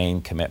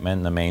main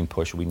commitment, the main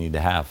push we need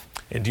to have.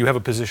 And do you have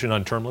a position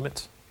on term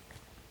limits?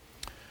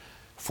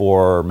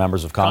 For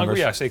members of Congress?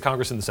 Yeah, say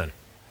Congress and the Senate.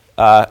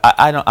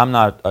 I'm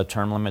not a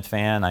term limit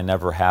fan. I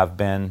never have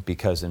been,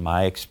 because in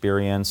my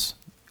experience,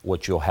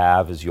 what you'll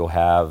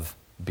have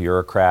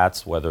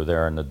bureaucrats, whether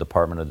they're in the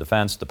Department of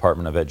Defense,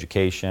 Department of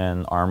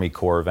Education, Army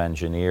Corps of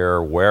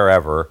Engineer,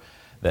 wherever,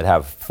 that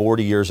have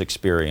 40 years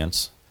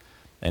experience.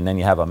 And then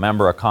you have a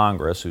member of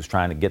Congress who's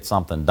trying to get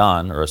something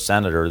done, or a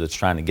senator that's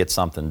trying to get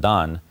something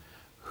done,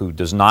 who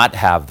does not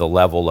have the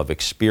level of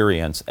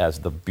experience as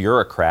the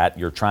bureaucrat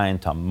you're trying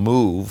to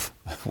move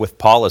with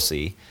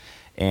policy,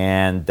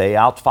 and they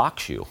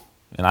outfox you.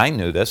 And I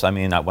knew this. I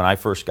mean, when I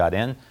first got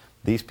in,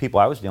 these people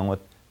I was dealing with,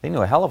 they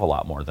knew a hell of a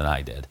lot more than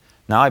I did.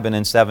 Now I've been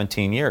in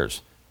 17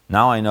 years.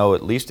 Now I know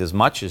at least as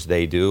much as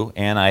they do,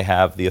 and I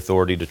have the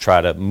authority to try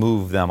to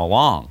move them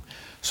along.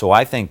 So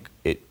I think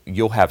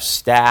you'll have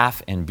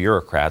staff and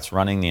bureaucrats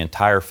running the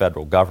entire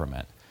federal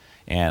government.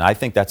 And I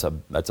think that's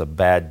a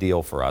bad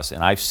deal for us.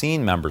 And I've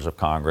seen members of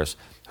Congress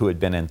who had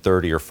been in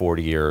 30 or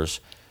 40 years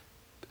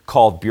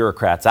call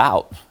bureaucrats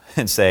out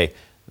and say,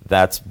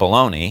 that's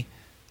baloney,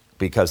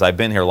 because I've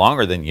been here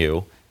longer than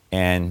you,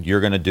 and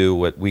you're going to do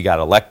what we got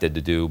elected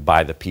to do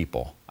by the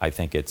people. I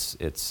think it's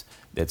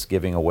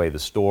giving away the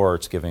store,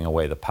 it's giving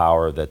away the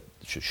power that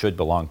should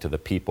belong to the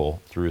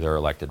people through their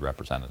elected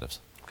representatives.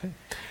 Okay.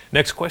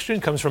 Next question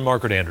comes from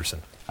Margaret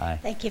Anderson. Hi.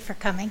 Thank you for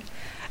coming.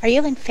 Are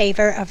you in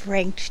favor of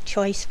ranked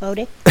choice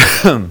voting?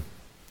 Say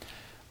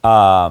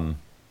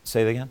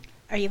it again?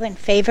 Are you in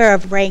favor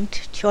of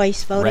ranked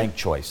choice voting? Ranked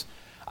choice.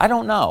 I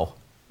don't know.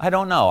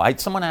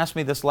 Someone asked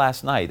me this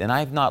last night, and I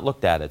have not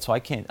looked at it, so I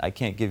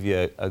can't give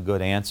you a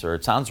good answer.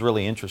 It sounds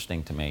really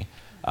interesting to me.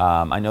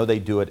 I know they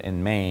do it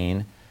in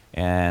Maine,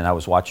 and I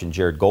was watching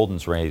Jared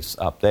Golden's race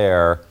up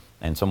there,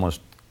 and someone was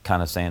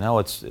kind of saying, oh,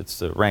 it's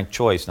the ranked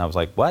choice. And I was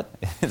like, what?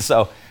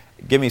 So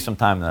give me some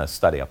time to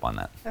study up on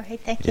that. Okay,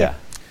 thank you. Yeah.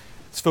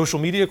 Social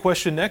media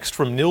question next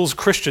from Nils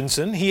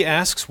Christensen. He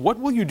asks, what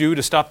will you do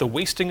to stop the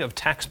wasting of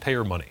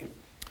taxpayer money?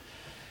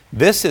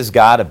 This has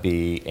got to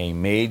be a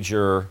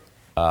major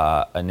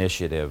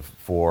initiative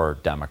for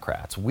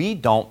Democrats. We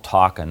don't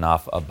talk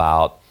enough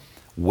about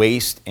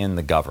waste in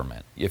the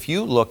government. If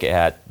you look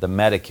at the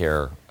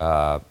Medicare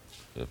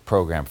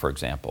program, for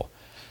example,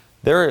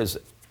 there is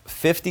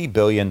 $50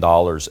 billion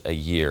a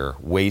year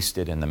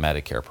wasted in the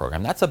Medicare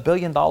program. That's $1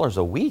 billion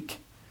a week.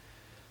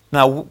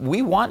 Now,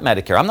 we want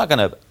Medicare. I'm not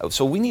going to,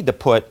 so we need to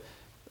put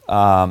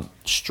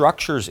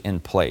structures in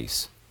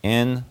place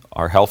in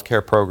our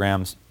healthcare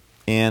programs,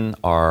 in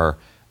our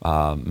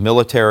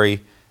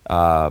military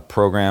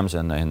programs,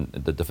 and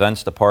the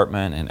Defense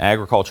Department and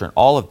agriculture and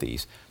all of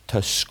these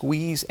to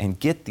squeeze and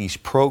get these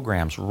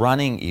programs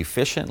running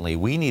efficiently.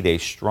 We need a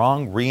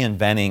strong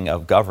reinventing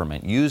of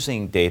government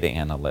using data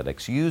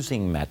analytics,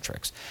 using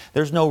metrics.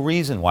 There's no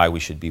reason why we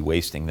should be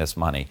wasting this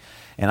money.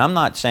 And I'm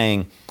not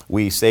saying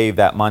we save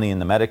that money in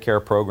the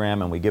Medicare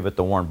program and we give it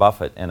to Warren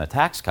Buffett in a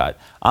tax cut.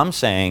 I'm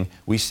saying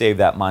we save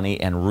that money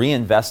and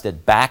reinvest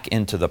it back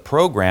into the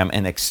program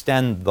and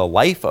extend the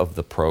life of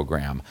the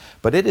program.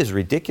 But it is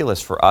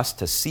ridiculous for us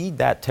to cede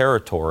that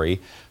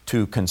territory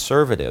to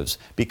conservatives,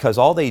 because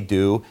all they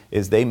do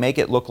is they make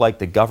it look like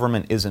the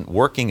government isn't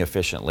working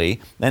efficiently,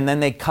 and then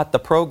they cut the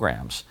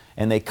programs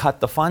and they cut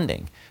the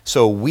funding.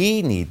 So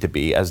we need to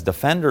be, as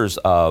defenders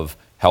of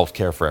health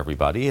care for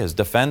everybody, as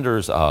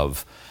defenders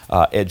of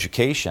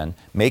education,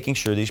 making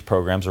sure these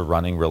programs are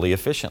running really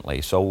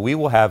efficiently. So we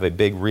will have a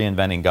big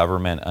reinventing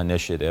government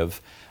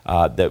initiative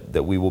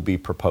that we will be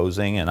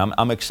proposing, and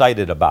I'm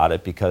excited about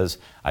it because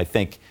I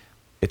think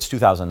it's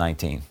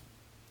 2019.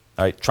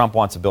 All right, Trump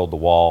wants to build the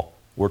wall.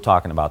 We're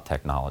talking about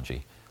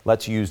technology.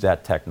 Let's use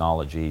that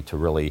technology to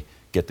really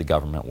get the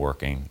government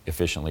working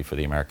efficiently for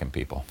the American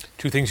people.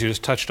 Two things you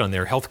just touched on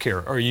there.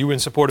 Healthcare. Are you in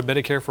support of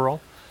Medicare for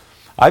all?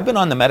 I've been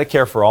on the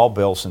Medicare for All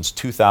bill since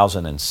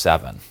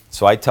 2007.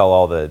 So I tell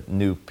all the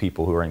new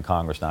people who are in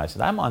Congress now, I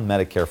said, I'm on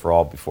Medicare for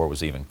All before it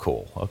was even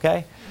cool,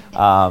 okay?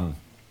 I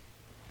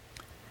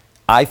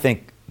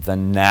think the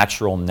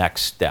natural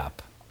next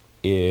step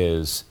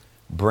is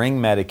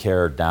bring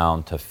Medicare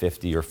down to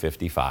 50 or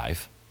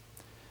 55.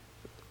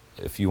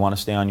 If you want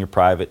to stay on your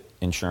private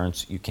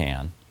insurance, you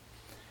can.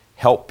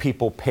 Help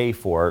people pay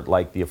for it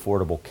like the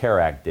Affordable Care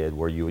Act did,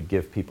 where you would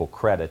give people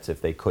credits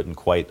if they couldn't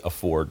quite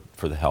afford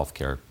for the health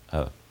care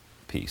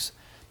piece,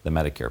 the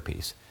Medicare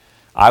piece.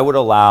 I would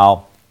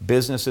allow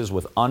businesses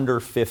with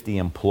under 50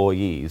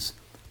 employees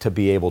to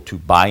be able to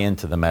buy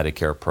into the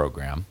Medicare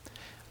program.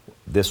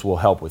 This will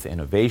help with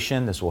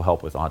innovation, this will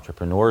help with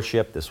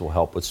entrepreneurship, this will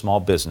help with small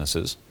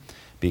businesses,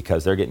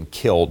 because they're getting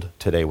killed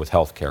today with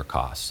health care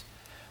costs.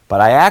 But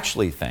I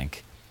actually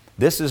think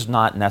this is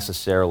not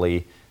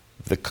necessarily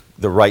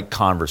the right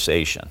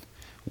conversation.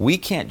 We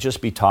can't just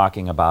be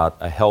talking about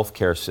a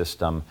healthcare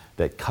system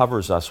that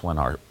covers us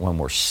when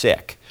we're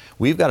sick.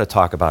 We've got to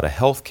talk about a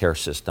healthcare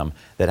system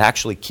that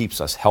actually keeps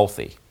us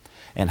healthy.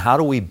 And how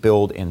do we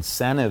build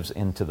incentives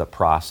into the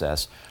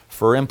process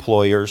for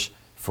employers,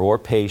 for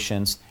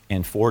patients,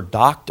 and for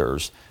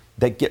doctors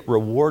that get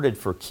rewarded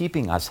for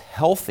keeping us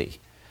healthy?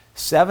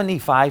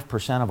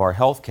 75% of our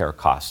healthcare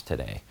costs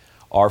today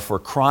are for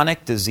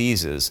chronic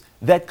diseases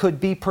that could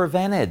be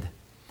prevented,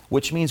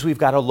 which means we've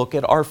got to look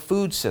at our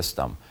food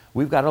system.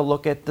 We've got to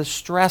look at the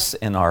stress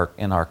in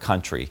our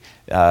country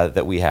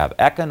that we have,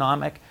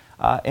 economic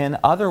and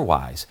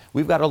otherwise.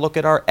 We've got to look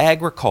at our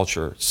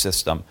agriculture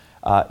system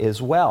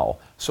as well.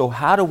 So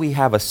how do we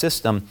have a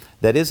system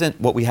that isn't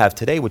what we have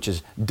today, which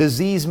is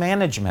disease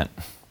management,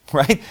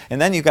 right?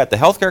 And then you've got the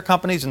healthcare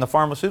companies and the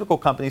pharmaceutical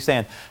companies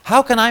saying,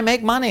 how can I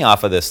make money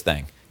off of this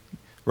thing,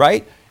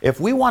 right? If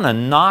we want to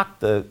knock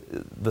the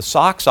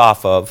socks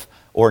off of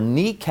or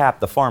kneecap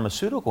the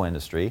pharmaceutical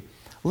industry,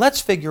 let's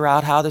figure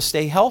out how to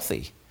stay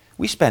healthy.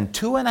 We spend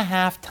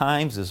 2.5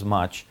 times as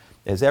much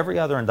as every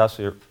other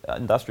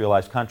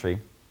industrialized country.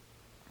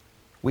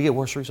 We get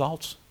worse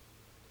results.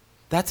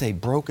 That's a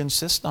broken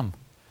system.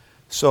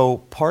 So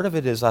part of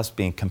it is us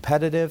being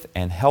competitive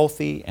and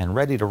healthy and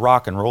ready to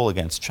rock and roll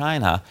against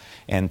China.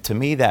 And to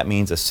me, that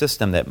means a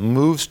system that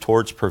moves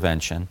towards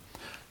prevention,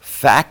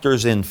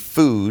 factors in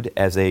food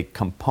as a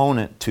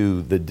component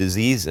to the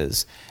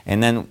diseases,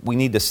 and then we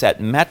need to set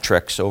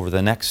metrics over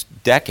the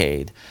next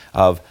decade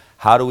of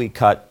how do we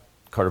cut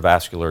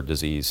cardiovascular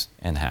disease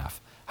in half?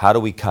 How do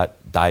we cut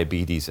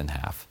diabetes in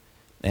half?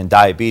 And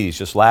diabetes,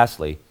 just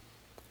lastly,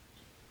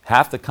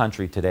 half the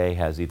country today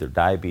has either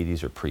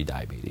diabetes or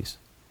pre-diabetes.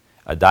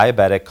 A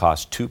diabetic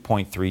costs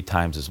 2.3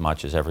 times as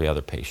much as every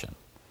other patient.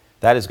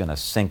 That is going to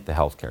sink the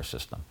healthcare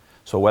system.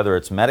 So whether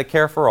it's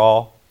Medicare for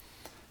all,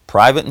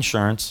 private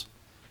insurance,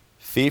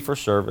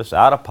 fee-for-service,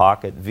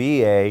 out-of-pocket,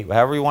 VA,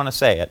 however you want to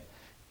say it,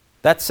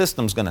 that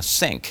system's going to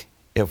sink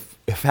if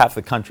half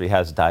the country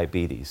has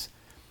diabetes.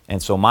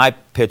 And so my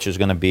pitch is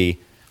going to be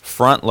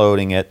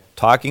front-loading it,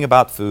 talking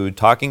about food,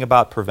 talking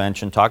about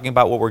prevention, talking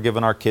about what we're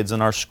giving our kids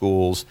in our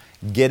schools,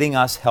 getting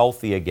us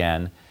healthy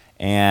again,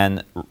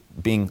 and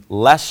being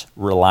less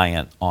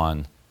reliant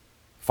on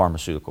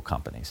pharmaceutical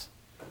companies.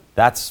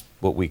 That's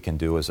what we can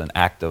do as an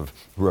act of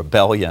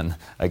rebellion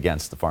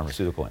against the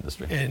pharmaceutical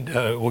industry. And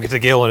we'll get to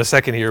Gail in a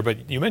second here,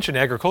 but you mentioned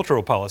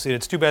agricultural policy, and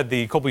it's too bad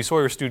the Colby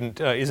Sawyer student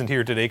isn't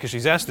here today, because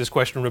she's asked this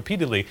question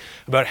repeatedly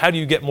about how do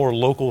you get more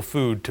local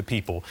food to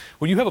people.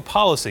 Well, you have a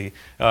policy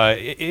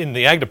in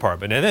the ag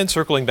department, and then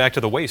circling back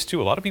to the waste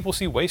too. A lot of people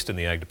see waste in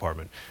the ag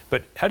department,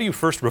 but how do you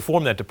first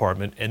reform that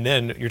department, and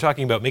then you're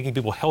talking about making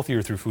people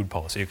healthier through food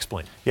policy?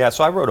 Explain. Yeah,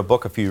 so I wrote a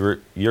book a few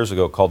years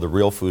ago called The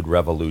Real Food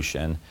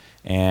Revolution.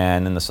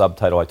 And in the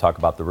subtitle, I talk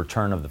about the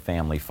return of the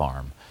family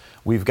farm.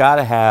 We've got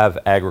to have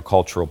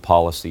agricultural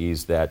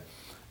policies that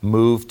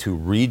move to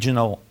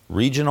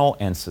regional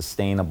and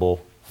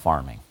sustainable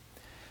farming,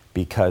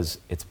 because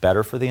it's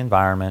better for the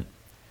environment.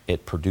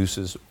 It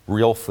produces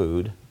real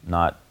food,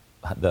 not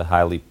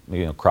the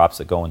crops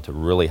that go into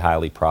really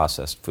highly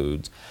processed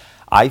foods.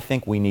 I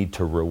think we need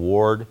to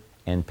reward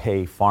and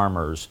pay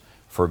farmers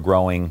for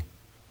growing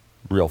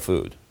real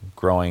food,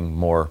 growing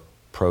more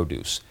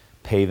produce.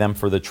 Pay them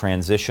for the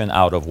transition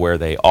out of where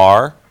they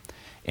are,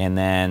 and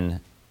then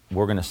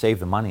we're going to save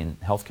the money in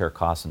healthcare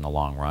costs in the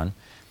long run.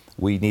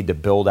 We need to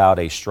build out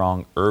a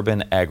strong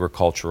urban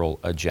agricultural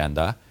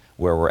agenda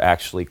where we're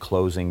actually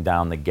closing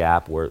down the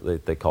gap where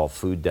they call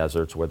food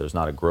deserts, where there's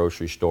not a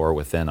grocery store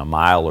within a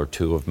mile or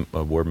two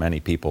of where many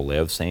people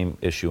live. Same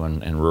issue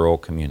in rural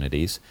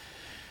communities.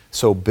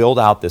 So build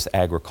out this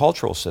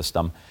agricultural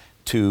system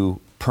to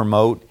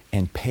promote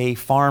and pay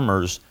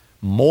farmers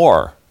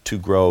more to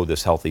grow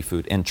this healthy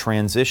food and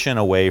transition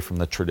away from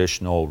the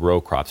traditional row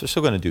crops. They're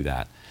still going to do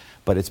that,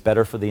 but it's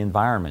better for the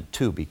environment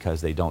too,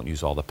 because they don't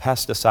use all the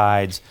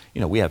pesticides.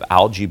 You know, we have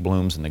algae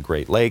blooms in the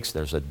Great Lakes.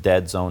 There's a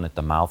dead zone at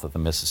the mouth of the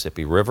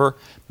Mississippi River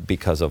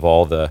because of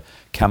all the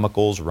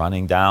chemicals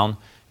running down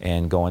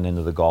and going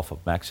into the Gulf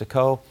of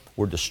Mexico.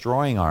 We're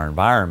destroying our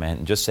environment.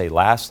 And just say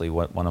lastly,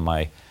 one of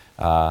my,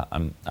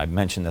 I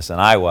mentioned this in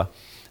Iowa,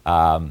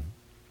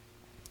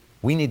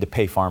 we need to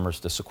pay farmers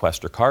to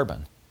sequester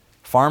carbon.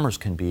 Farmers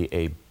can be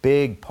a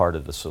big part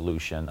of the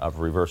solution of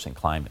reversing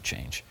climate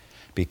change,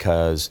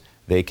 because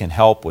they can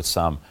help with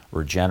some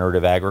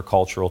regenerative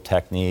agricultural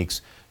techniques,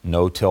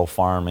 no-till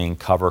farming,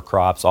 cover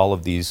crops. All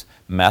of these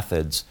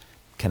methods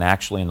can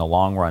actually in the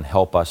long run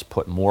help us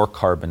put more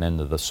carbon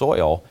into the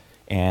soil,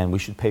 and we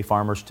should pay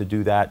farmers to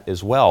do that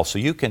as well. So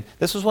you can,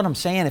 this is what I'm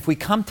saying, if we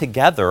come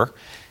together,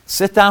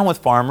 sit down with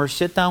farmers,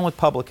 sit down with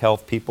public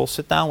health people,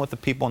 sit down with the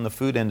people in the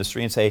food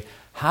industry and say,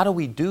 how do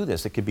we do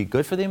this? It could be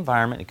good for the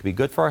environment, it could be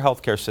good for our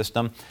healthcare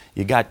system.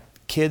 You got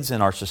kids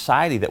in our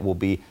society that will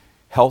be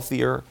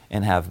healthier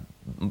and have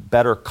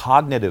better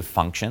cognitive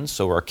functions,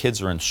 so our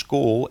kids are in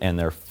school and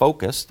they're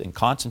focused and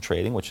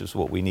concentrating, which is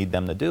what we need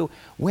them to do.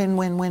 Win,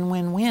 win, win,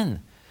 win,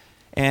 win.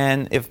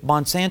 And if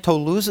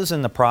Monsanto loses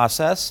in the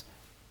process,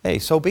 hey,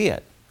 so be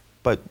it.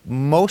 But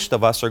most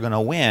of us are going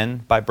to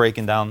win by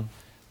breaking down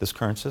this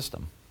current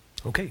system.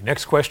 Okay,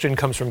 next question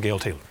comes from Gail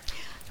Taylor.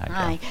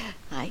 Hi.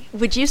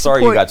 Would you support...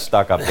 Sorry you got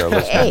stuck up there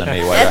listening to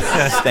me while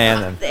you're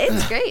standing.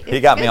 It's great. He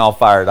got me all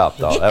fired up,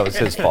 though. That was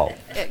his fault.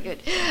 Yeah,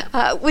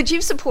 good. Would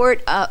you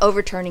support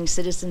overturning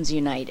Citizens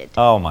United?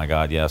 Oh, my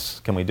God, yes.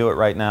 Can we do it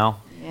right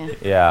now? Yeah.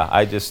 Yeah,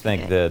 I just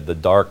think that the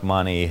dark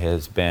money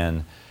has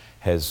been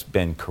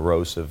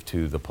corrosive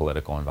to the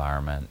political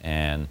environment.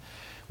 And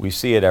we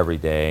see it every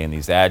day, and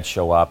these ads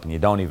show up, and you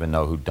don't even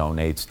know who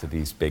donates to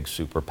these big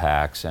super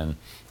PACs. And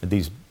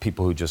these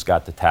people who just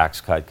got the tax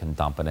cut can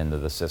dump it into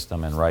the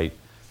system and write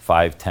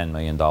 $5-10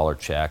 million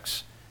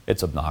checks.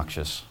 It's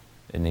obnoxious.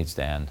 It needs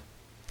to end.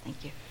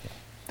 Thank you.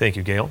 Thank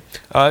you, Gail.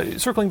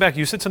 Circling back,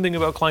 you said something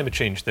about climate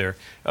change there.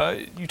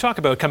 You talk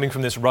about coming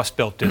from this Rust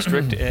Belt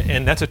district,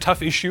 and that's a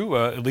tough issue,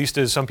 at least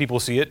as some people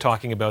see it,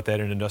 talking about that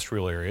in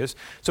industrial areas.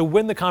 So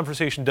when the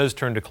conversation does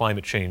turn to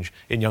climate change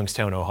in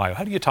Youngstown, Ohio,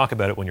 how do you talk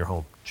about it when you're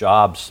home?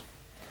 Jobs.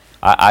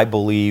 I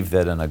believe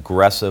that an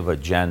aggressive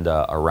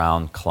agenda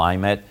around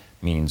climate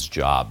means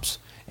jobs,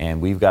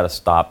 and we've got to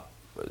stop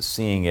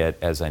seeing it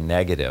as a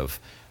negative.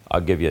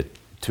 I'll give you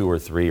 2 or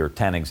 3 or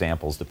 10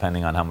 examples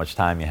depending on how much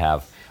time you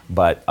have,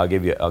 but I'll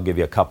give you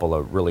a couple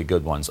of really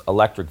good ones.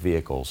 Electric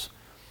vehicles.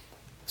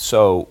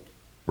 So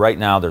right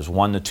now there's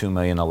 1 to 2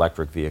 million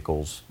electric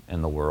vehicles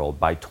in the world.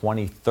 By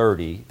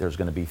 2030 there's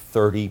going to be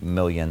 30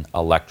 million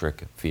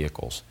electric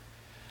vehicles.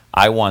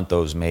 I want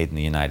those made in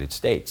the United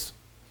States.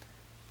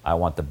 I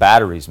want the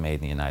batteries made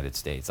in the United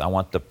States. I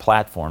want the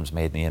platforms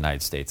made in the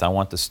United States. I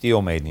want the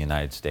steel made in the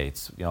United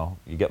States. You know,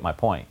 you get my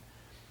point.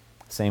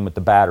 Same with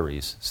the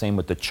batteries. Same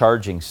with the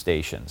charging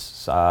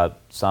stations.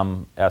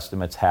 Some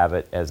estimates have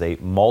it as a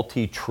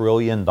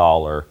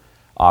multi-trillion-dollar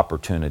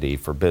opportunity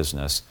for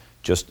business,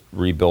 just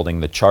rebuilding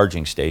the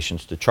charging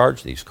stations to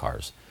charge these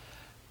cars.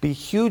 Be a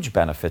huge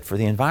benefit for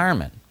the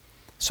environment.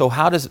 So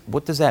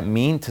what does that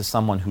mean to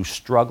someone who's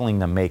struggling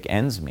to make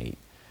ends meet?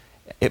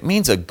 It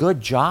means a good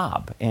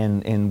job,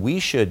 and we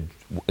should,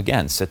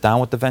 again, sit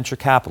down with the venture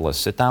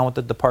capitalists, sit down with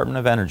the Department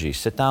of Energy,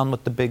 sit down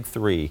with the big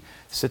three,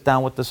 sit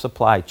down with the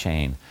supply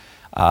chain.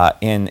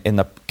 And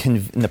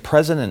the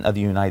President of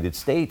the United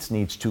States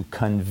needs to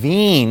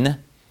convene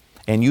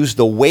and use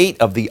the weight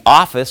of the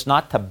office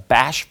not to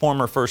bash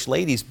former first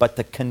ladies, but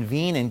to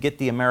convene and get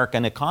the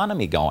American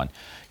economy going.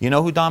 You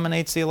know who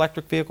dominates the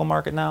electric vehicle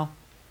market now?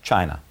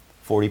 China,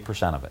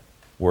 40% of it.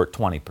 We're at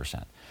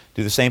 20%.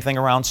 Do the same thing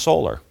around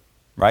solar,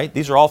 right?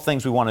 These are all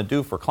things we want to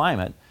do for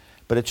climate,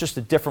 but it's just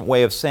a different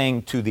way of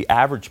saying to the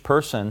average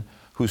person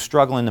who's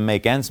struggling to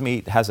make ends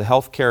meet, has a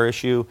health care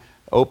issue,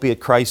 opiate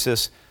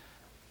crisis,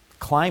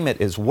 climate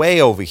is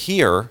way over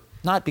here,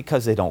 not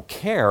because they don't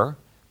care,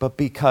 but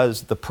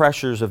because the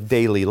pressures of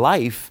daily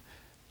life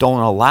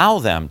don't allow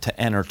them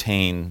to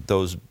entertain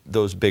those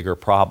bigger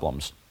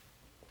problems.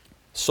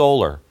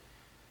 Solar.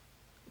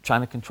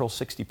 China controls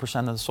 60%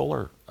 of the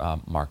solar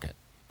market.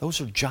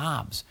 Those are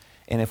jobs.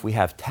 And if we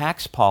have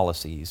tax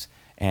policies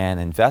and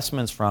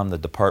investments from the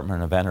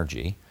Department of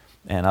Energy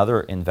and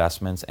other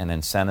investments and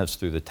incentives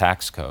through the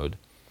tax code,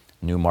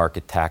 new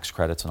market tax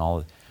credits and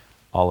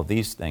all of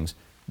these things,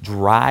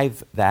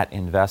 drive that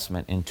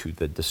investment into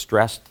the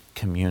distressed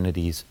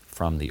communities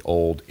from the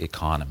old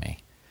economy,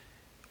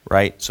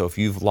 right? So if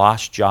you've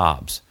lost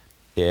jobs,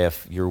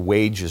 if your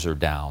wages are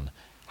down,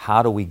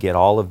 how do we get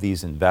all of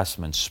these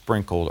investments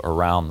sprinkled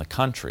around the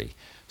country?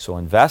 So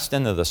invest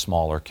into the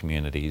smaller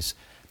communities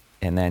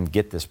and then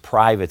get this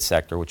private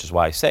sector, which is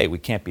why I say we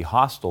can't be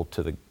hostile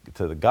to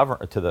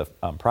the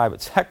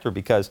private sector,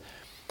 because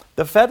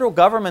the federal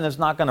government is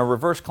not going to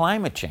reverse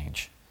climate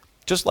change.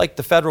 Just like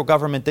the federal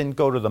government didn't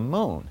go to the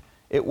moon.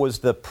 It was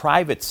the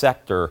private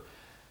sector,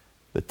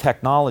 the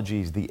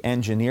technologies, the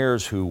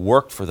engineers who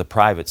worked for the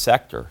private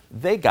sector,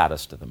 they got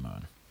us to the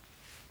moon.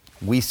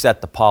 We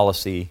set the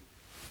policy,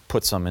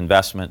 put some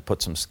investment,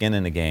 put some skin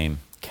in the game,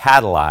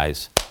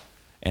 catalyze,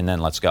 and then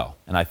let's go.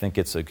 And I think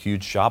it's a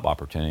huge job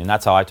opportunity, and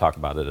that's how I talk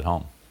about it at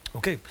home.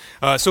 Okay.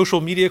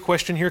 Social media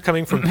question here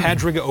coming from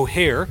Padraig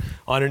O'Hare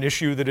on an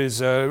issue that is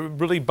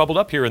really bubbled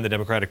up here in the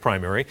Democratic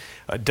primary.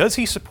 Does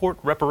he support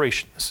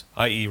reparations,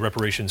 i.e.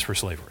 reparations for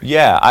slavery?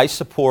 Yeah, I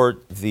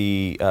support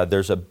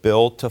there's a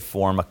bill to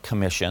form a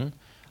commission,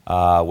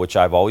 which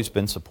I've always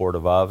been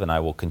supportive of and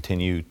I will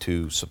continue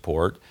to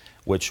support,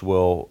 which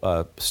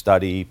will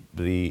study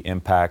the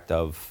impact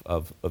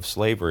of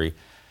slavery.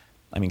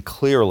 I mean,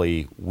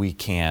 clearly we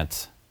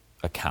can't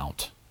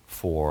account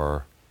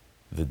for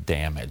the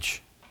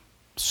damage,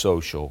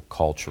 social,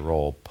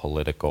 cultural,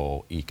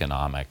 political,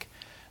 economic,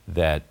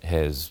 that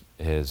has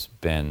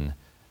been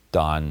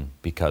done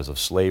because of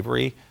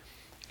slavery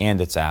and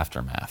its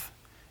aftermath.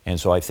 And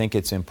so I think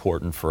it's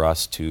important for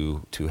us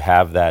to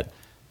have that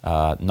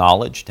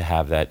knowledge, to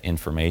have that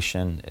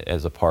information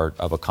as a part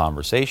of a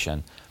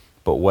conversation.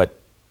 But what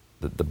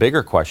the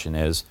bigger question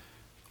is,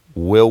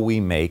 will we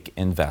make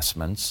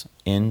investments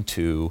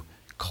into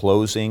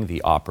closing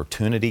the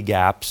opportunity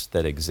gaps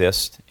that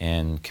exist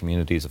in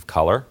communities of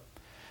color?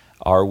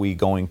 Are we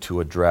going to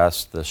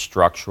address the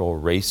structural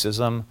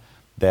racism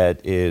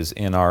that is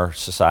in our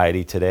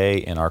society today,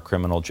 in our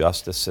criminal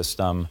justice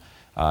system,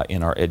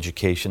 in our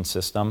education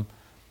system?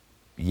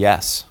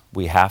 Yes,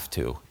 we have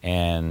to.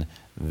 And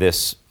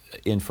this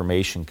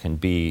information can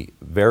be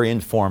very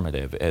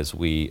informative as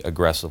we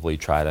aggressively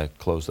try to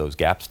close those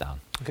gaps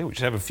down. Okay, we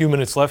just have a few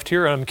minutes left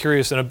here. I'm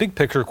curious, in a big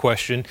picture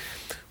question,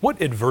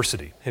 what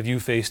adversity have you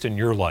faced in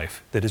your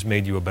life that has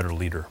made you a better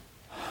leader?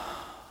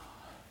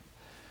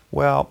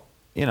 Well,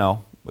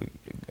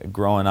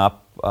 growing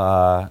up,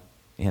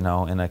 in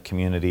a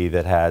community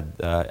that had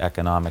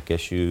economic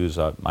issues,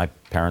 my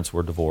parents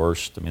were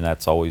divorced. I mean,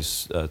 that's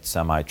always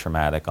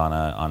semi-traumatic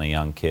on a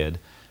young kid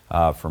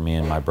for me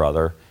and my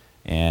brother,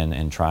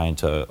 and trying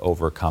to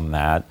overcome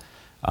that.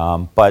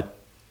 But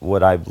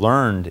what I've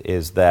learned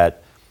is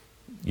that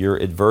your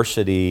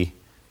adversity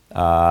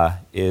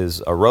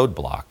is a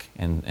roadblock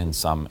in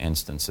some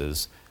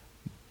instances.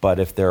 But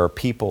if there are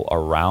people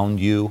around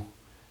you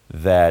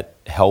that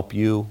help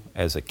you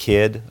as a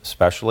kid,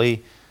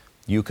 especially,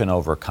 you can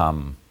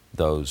overcome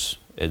those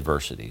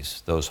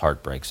adversities, those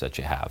heartbreaks that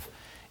you have.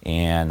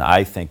 And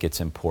I think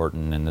it's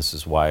important, and this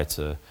is why it's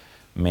a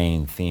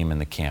main theme in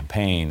the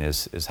campaign,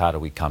 is how do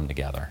we come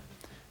together?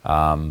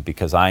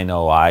 Because I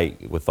know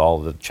with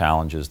all the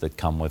challenges that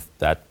come with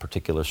that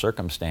particular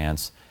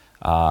circumstance,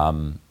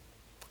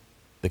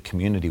 the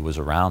community was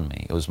around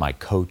me. It was my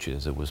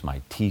coaches, it was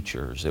my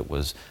teachers, it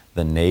was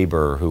the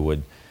neighbor who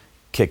would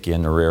kick you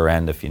in the rear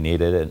end if you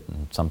needed it,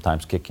 and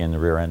sometimes kick you in the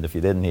rear end if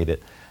you didn't need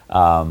it,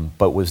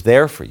 but was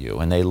there for you,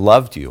 and they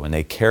loved you, and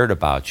they cared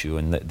about you,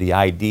 and the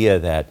idea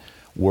that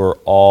we're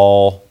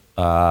all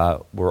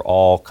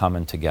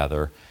coming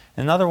together.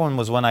 Another one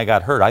was when I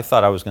got hurt. I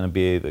thought I was going to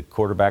be the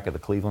quarterback of the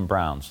Cleveland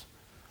Browns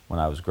when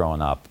I was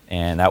growing up,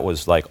 and that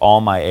was like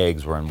all my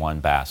eggs were in one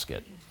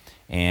basket.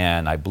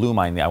 And I blew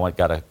my knee. I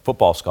got a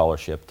football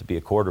scholarship to be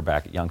a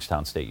quarterback at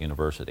Youngstown State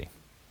University.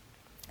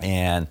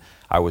 And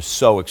I was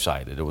so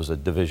excited. It was a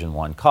Division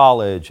I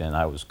college, and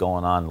I was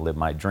going on to live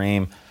my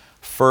dream.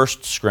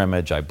 First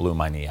scrimmage, I blew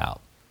my knee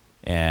out,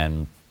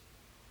 and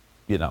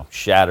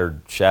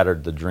shattered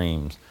the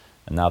dreams.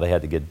 And now they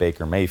had to get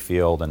Baker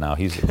Mayfield, and now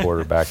he's the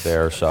quarterback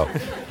there. So,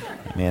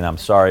 I'm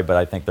sorry, but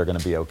I think they're going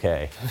to be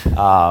okay.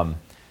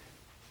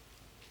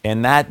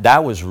 And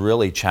that was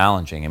really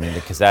challenging. I mean,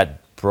 because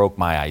that broke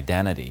my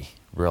identity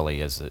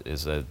really as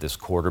this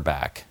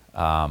quarterback.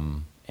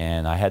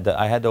 And I had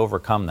to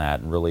overcome that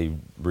and really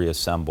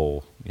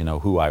reassemble,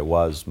 who I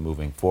was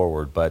moving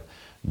forward. But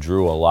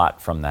drew a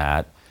lot from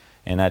that,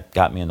 and that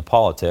got me into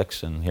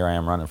politics. And here I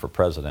am running for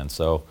president.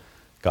 So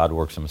God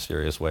works in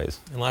mysterious ways.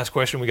 And last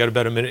question, we got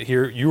about a minute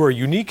here. You are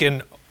unique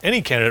in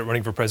any candidate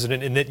running for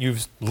president in that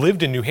you've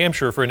lived in New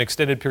Hampshire for an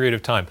extended period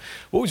of time.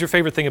 What was your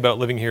favorite thing about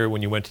living here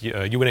when you went to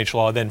UNH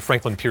Law, then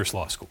Franklin Pierce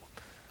Law School?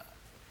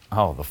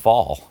 Oh, the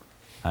fall.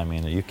 I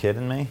mean, are you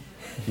kidding me?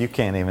 You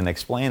can't even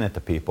explain it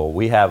to people.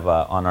 We have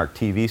on our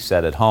TV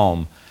set at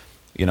home,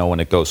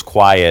 when it goes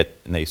quiet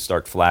and they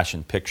start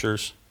flashing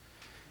pictures,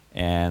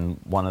 and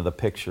one of the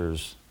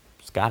pictures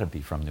has got to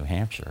be from New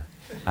Hampshire.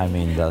 I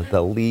mean,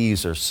 the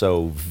leaves are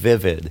so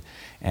vivid,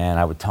 and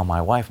I would tell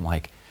my wife, I'm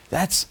like,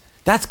 that's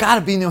got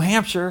to be New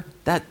Hampshire.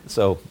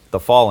 So the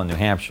fall in New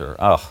Hampshire,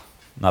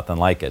 nothing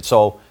like it.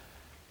 So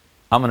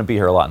I'm going to be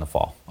here a lot in the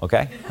fall,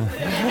 okay?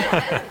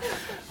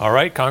 All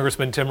right,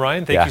 Congressman Tim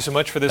Ryan, thank you so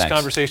much for this thanks.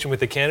 conversation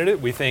with the candidate.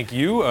 We thank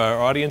you, our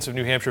audience of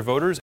New Hampshire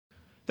voters.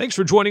 Thanks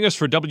for joining us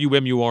for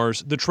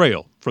WMUR's The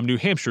Trail, from New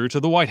Hampshire to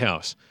the White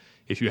House.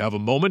 If you have a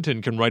moment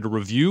and can write a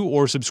review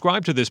or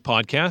subscribe to this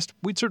podcast,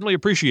 we'd certainly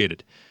appreciate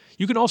it.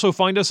 You can also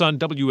find us on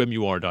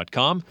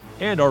WMUR.com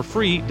and our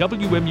free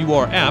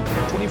WMUR app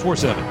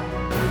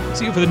 24/7.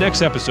 See you for the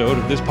next episode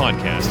of this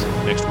podcast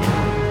next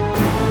week.